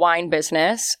in a wine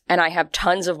business and I have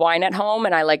tons of wine at home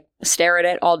and I like stare at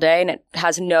it all day and it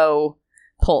has no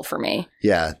pull for me.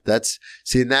 Yeah, that's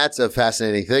a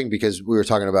fascinating thing because we were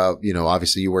talking about,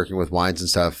 obviously you working with wines and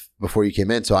stuff before you came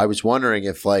in. So I was wondering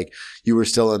if like you were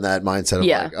still in that mindset of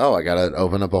like, oh, I got to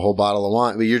open up a whole bottle of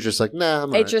wine. But you're just like, nah,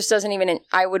 I'm It just doesn't even,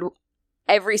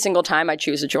 every single time I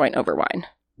choose a joint over wine.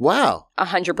 Wow.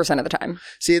 100% of the time.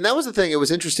 See, and that was the thing. It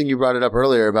was interesting you brought it up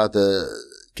earlier about the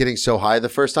getting so high the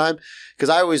first time. Because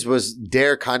I always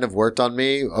Dare kind of worked on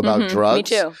me about drugs. Me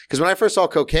too. Because when I first saw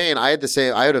cocaine, I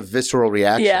had a visceral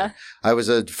reaction. Yeah. I was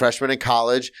a freshman in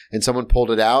college and someone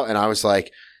pulled it out and I was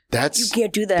like, you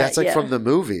can't do that. That's like from the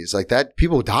movies. Like that,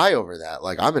 people die over that.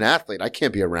 Like I'm an athlete. I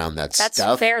can't be around that stuff.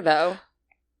 That's fair though.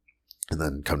 And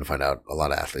then come to find out a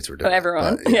lot of athletes were doing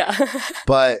everyone. But, yeah.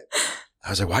 But I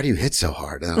was like, why do you hit so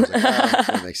hard? And I was like,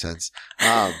 that makes sense.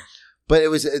 But it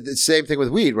was the same thing with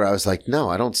weed where I was like, no,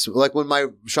 I don't. Like when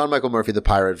Sean Michael Murphy, the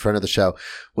pirate, friend of the show,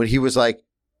 when he was like,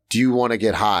 do you want to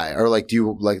get high? Or like, do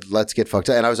you like, let's get fucked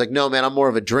up? And I was like, no, man, I'm more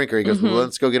of a drinker. He goes, well,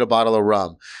 let's go get a bottle of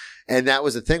rum. And that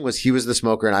was the thing was he was the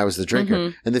smoker and I was the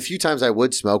drinker. And the few times I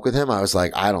would smoke with him, I was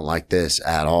like, I don't like this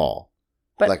at all.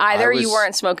 But like either you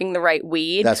weren't smoking the right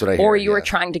weed, that's what I hear, or you were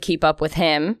trying to keep up with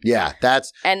him. Yeah,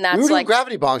 that's we were doing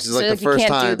gravity bonks is like the first time. You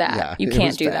can't do that. Yeah, you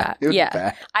can't do that.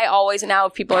 Yeah, I always now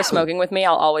if people are smoking with me,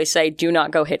 I'll always say, do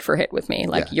not go hit for hit with me.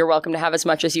 Like you're welcome to have as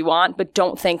much as you want, but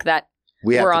don't think that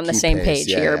we're on the same page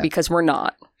here because we're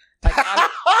not. Like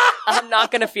I'm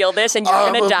not going to feel this and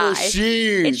you're going to die.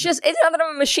 Machine. It's not that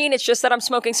I'm a machine. It's just that I'm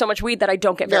smoking so much weed that I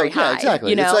don't get very high. Yeah,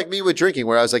 exactly. It's like me with drinking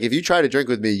where I was like, if you try to drink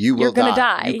with me, you're going to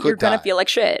die. You're going to feel like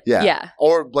shit. Yeah.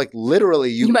 Or like literally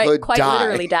you might could quite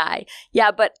literally die.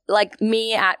 Yeah. But like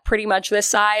me at pretty much this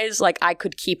size, like I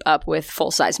could keep up with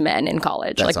full size men in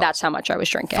college. That's how much I was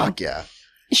drinking. Fuck yeah.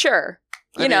 Sure.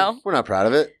 I mean, we're not proud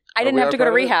of it. I didn't have to go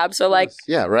to rehab. So like.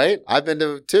 Yeah. Right. I've been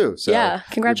to too. So yeah.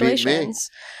 Congratulations.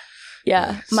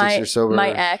 Yeah, my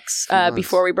ex,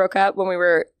 before we broke up, when we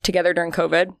were together during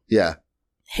COVID,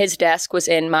 his desk was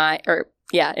in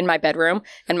Yeah, in my bedroom.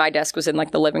 And my desk was in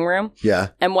like the living room. Yeah.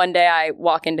 And one day I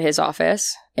walk into his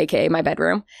office, aka my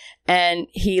bedroom, and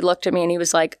he looked at me and he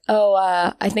was like, "Oh,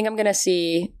 I think I'm going to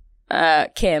see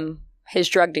Kim, his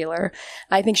drug dealer.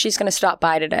 I think she's going to stop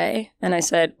by today." And I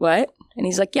said, "What?" And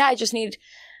he's like, "Yeah,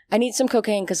 I need some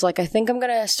cocaine because like I think I'm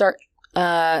going to start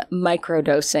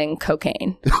microdosing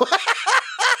cocaine."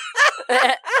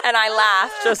 And I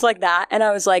laughed just like that. And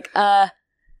I was like,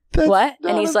 what?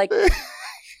 And he's like,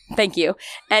 "Thank you."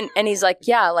 And he's like,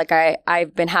 "Yeah, like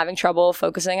I've been having trouble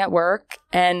focusing at work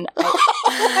and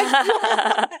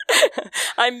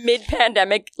I'm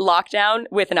mid-pandemic lockdown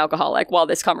with an alcoholic while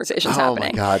this conversation's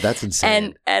happening." Oh my God, that's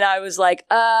insane. And I was like,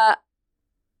 yeah,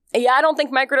 I don't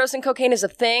think microdosing cocaine is a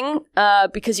thing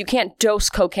because you can't dose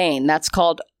cocaine. That's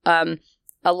called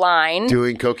a line.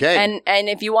 Doing cocaine. And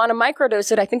if you want to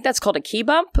microdose it, I think that's called a key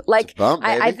bump. Like, bump,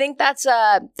 I think that's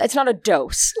not a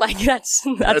dose. Like, that's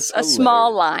a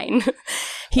small line.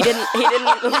 He didn't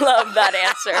love that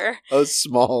answer. A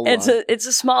small line. It's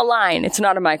a small line. It's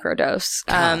not a microdose.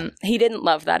 He didn't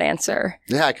love that answer.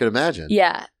 Yeah, I could imagine.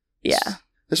 Yeah.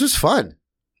 This was fun.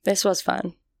 This was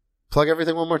fun. Plug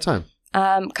everything one more time.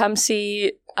 Come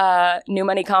see New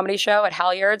Money Comedy Show at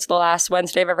Halyards the last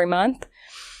Wednesday of every month.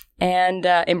 And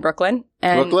in Brooklyn.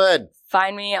 And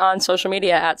find me on social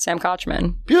media at Sam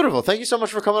Kochman. Beautiful. Thank you so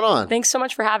much for coming on. Thanks so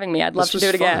much for having me. I'd love to do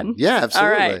it again. Yeah,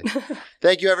 absolutely. All right.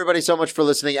 Thank you, everybody, so much for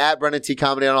listening. At Brennan T.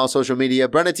 Comedy on all social media.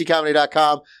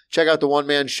 BrennanTComedy.com. Check out the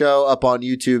one-man show up on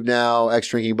YouTube now.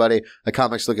 Ex-Drinking Buddy. A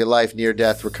Comics Look at Life,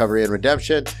 Near-Death, Recovery, and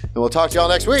Redemption. And we'll talk to y'all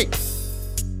next week.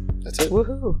 That's it.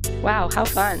 Woohoo. Wow, how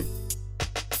fun.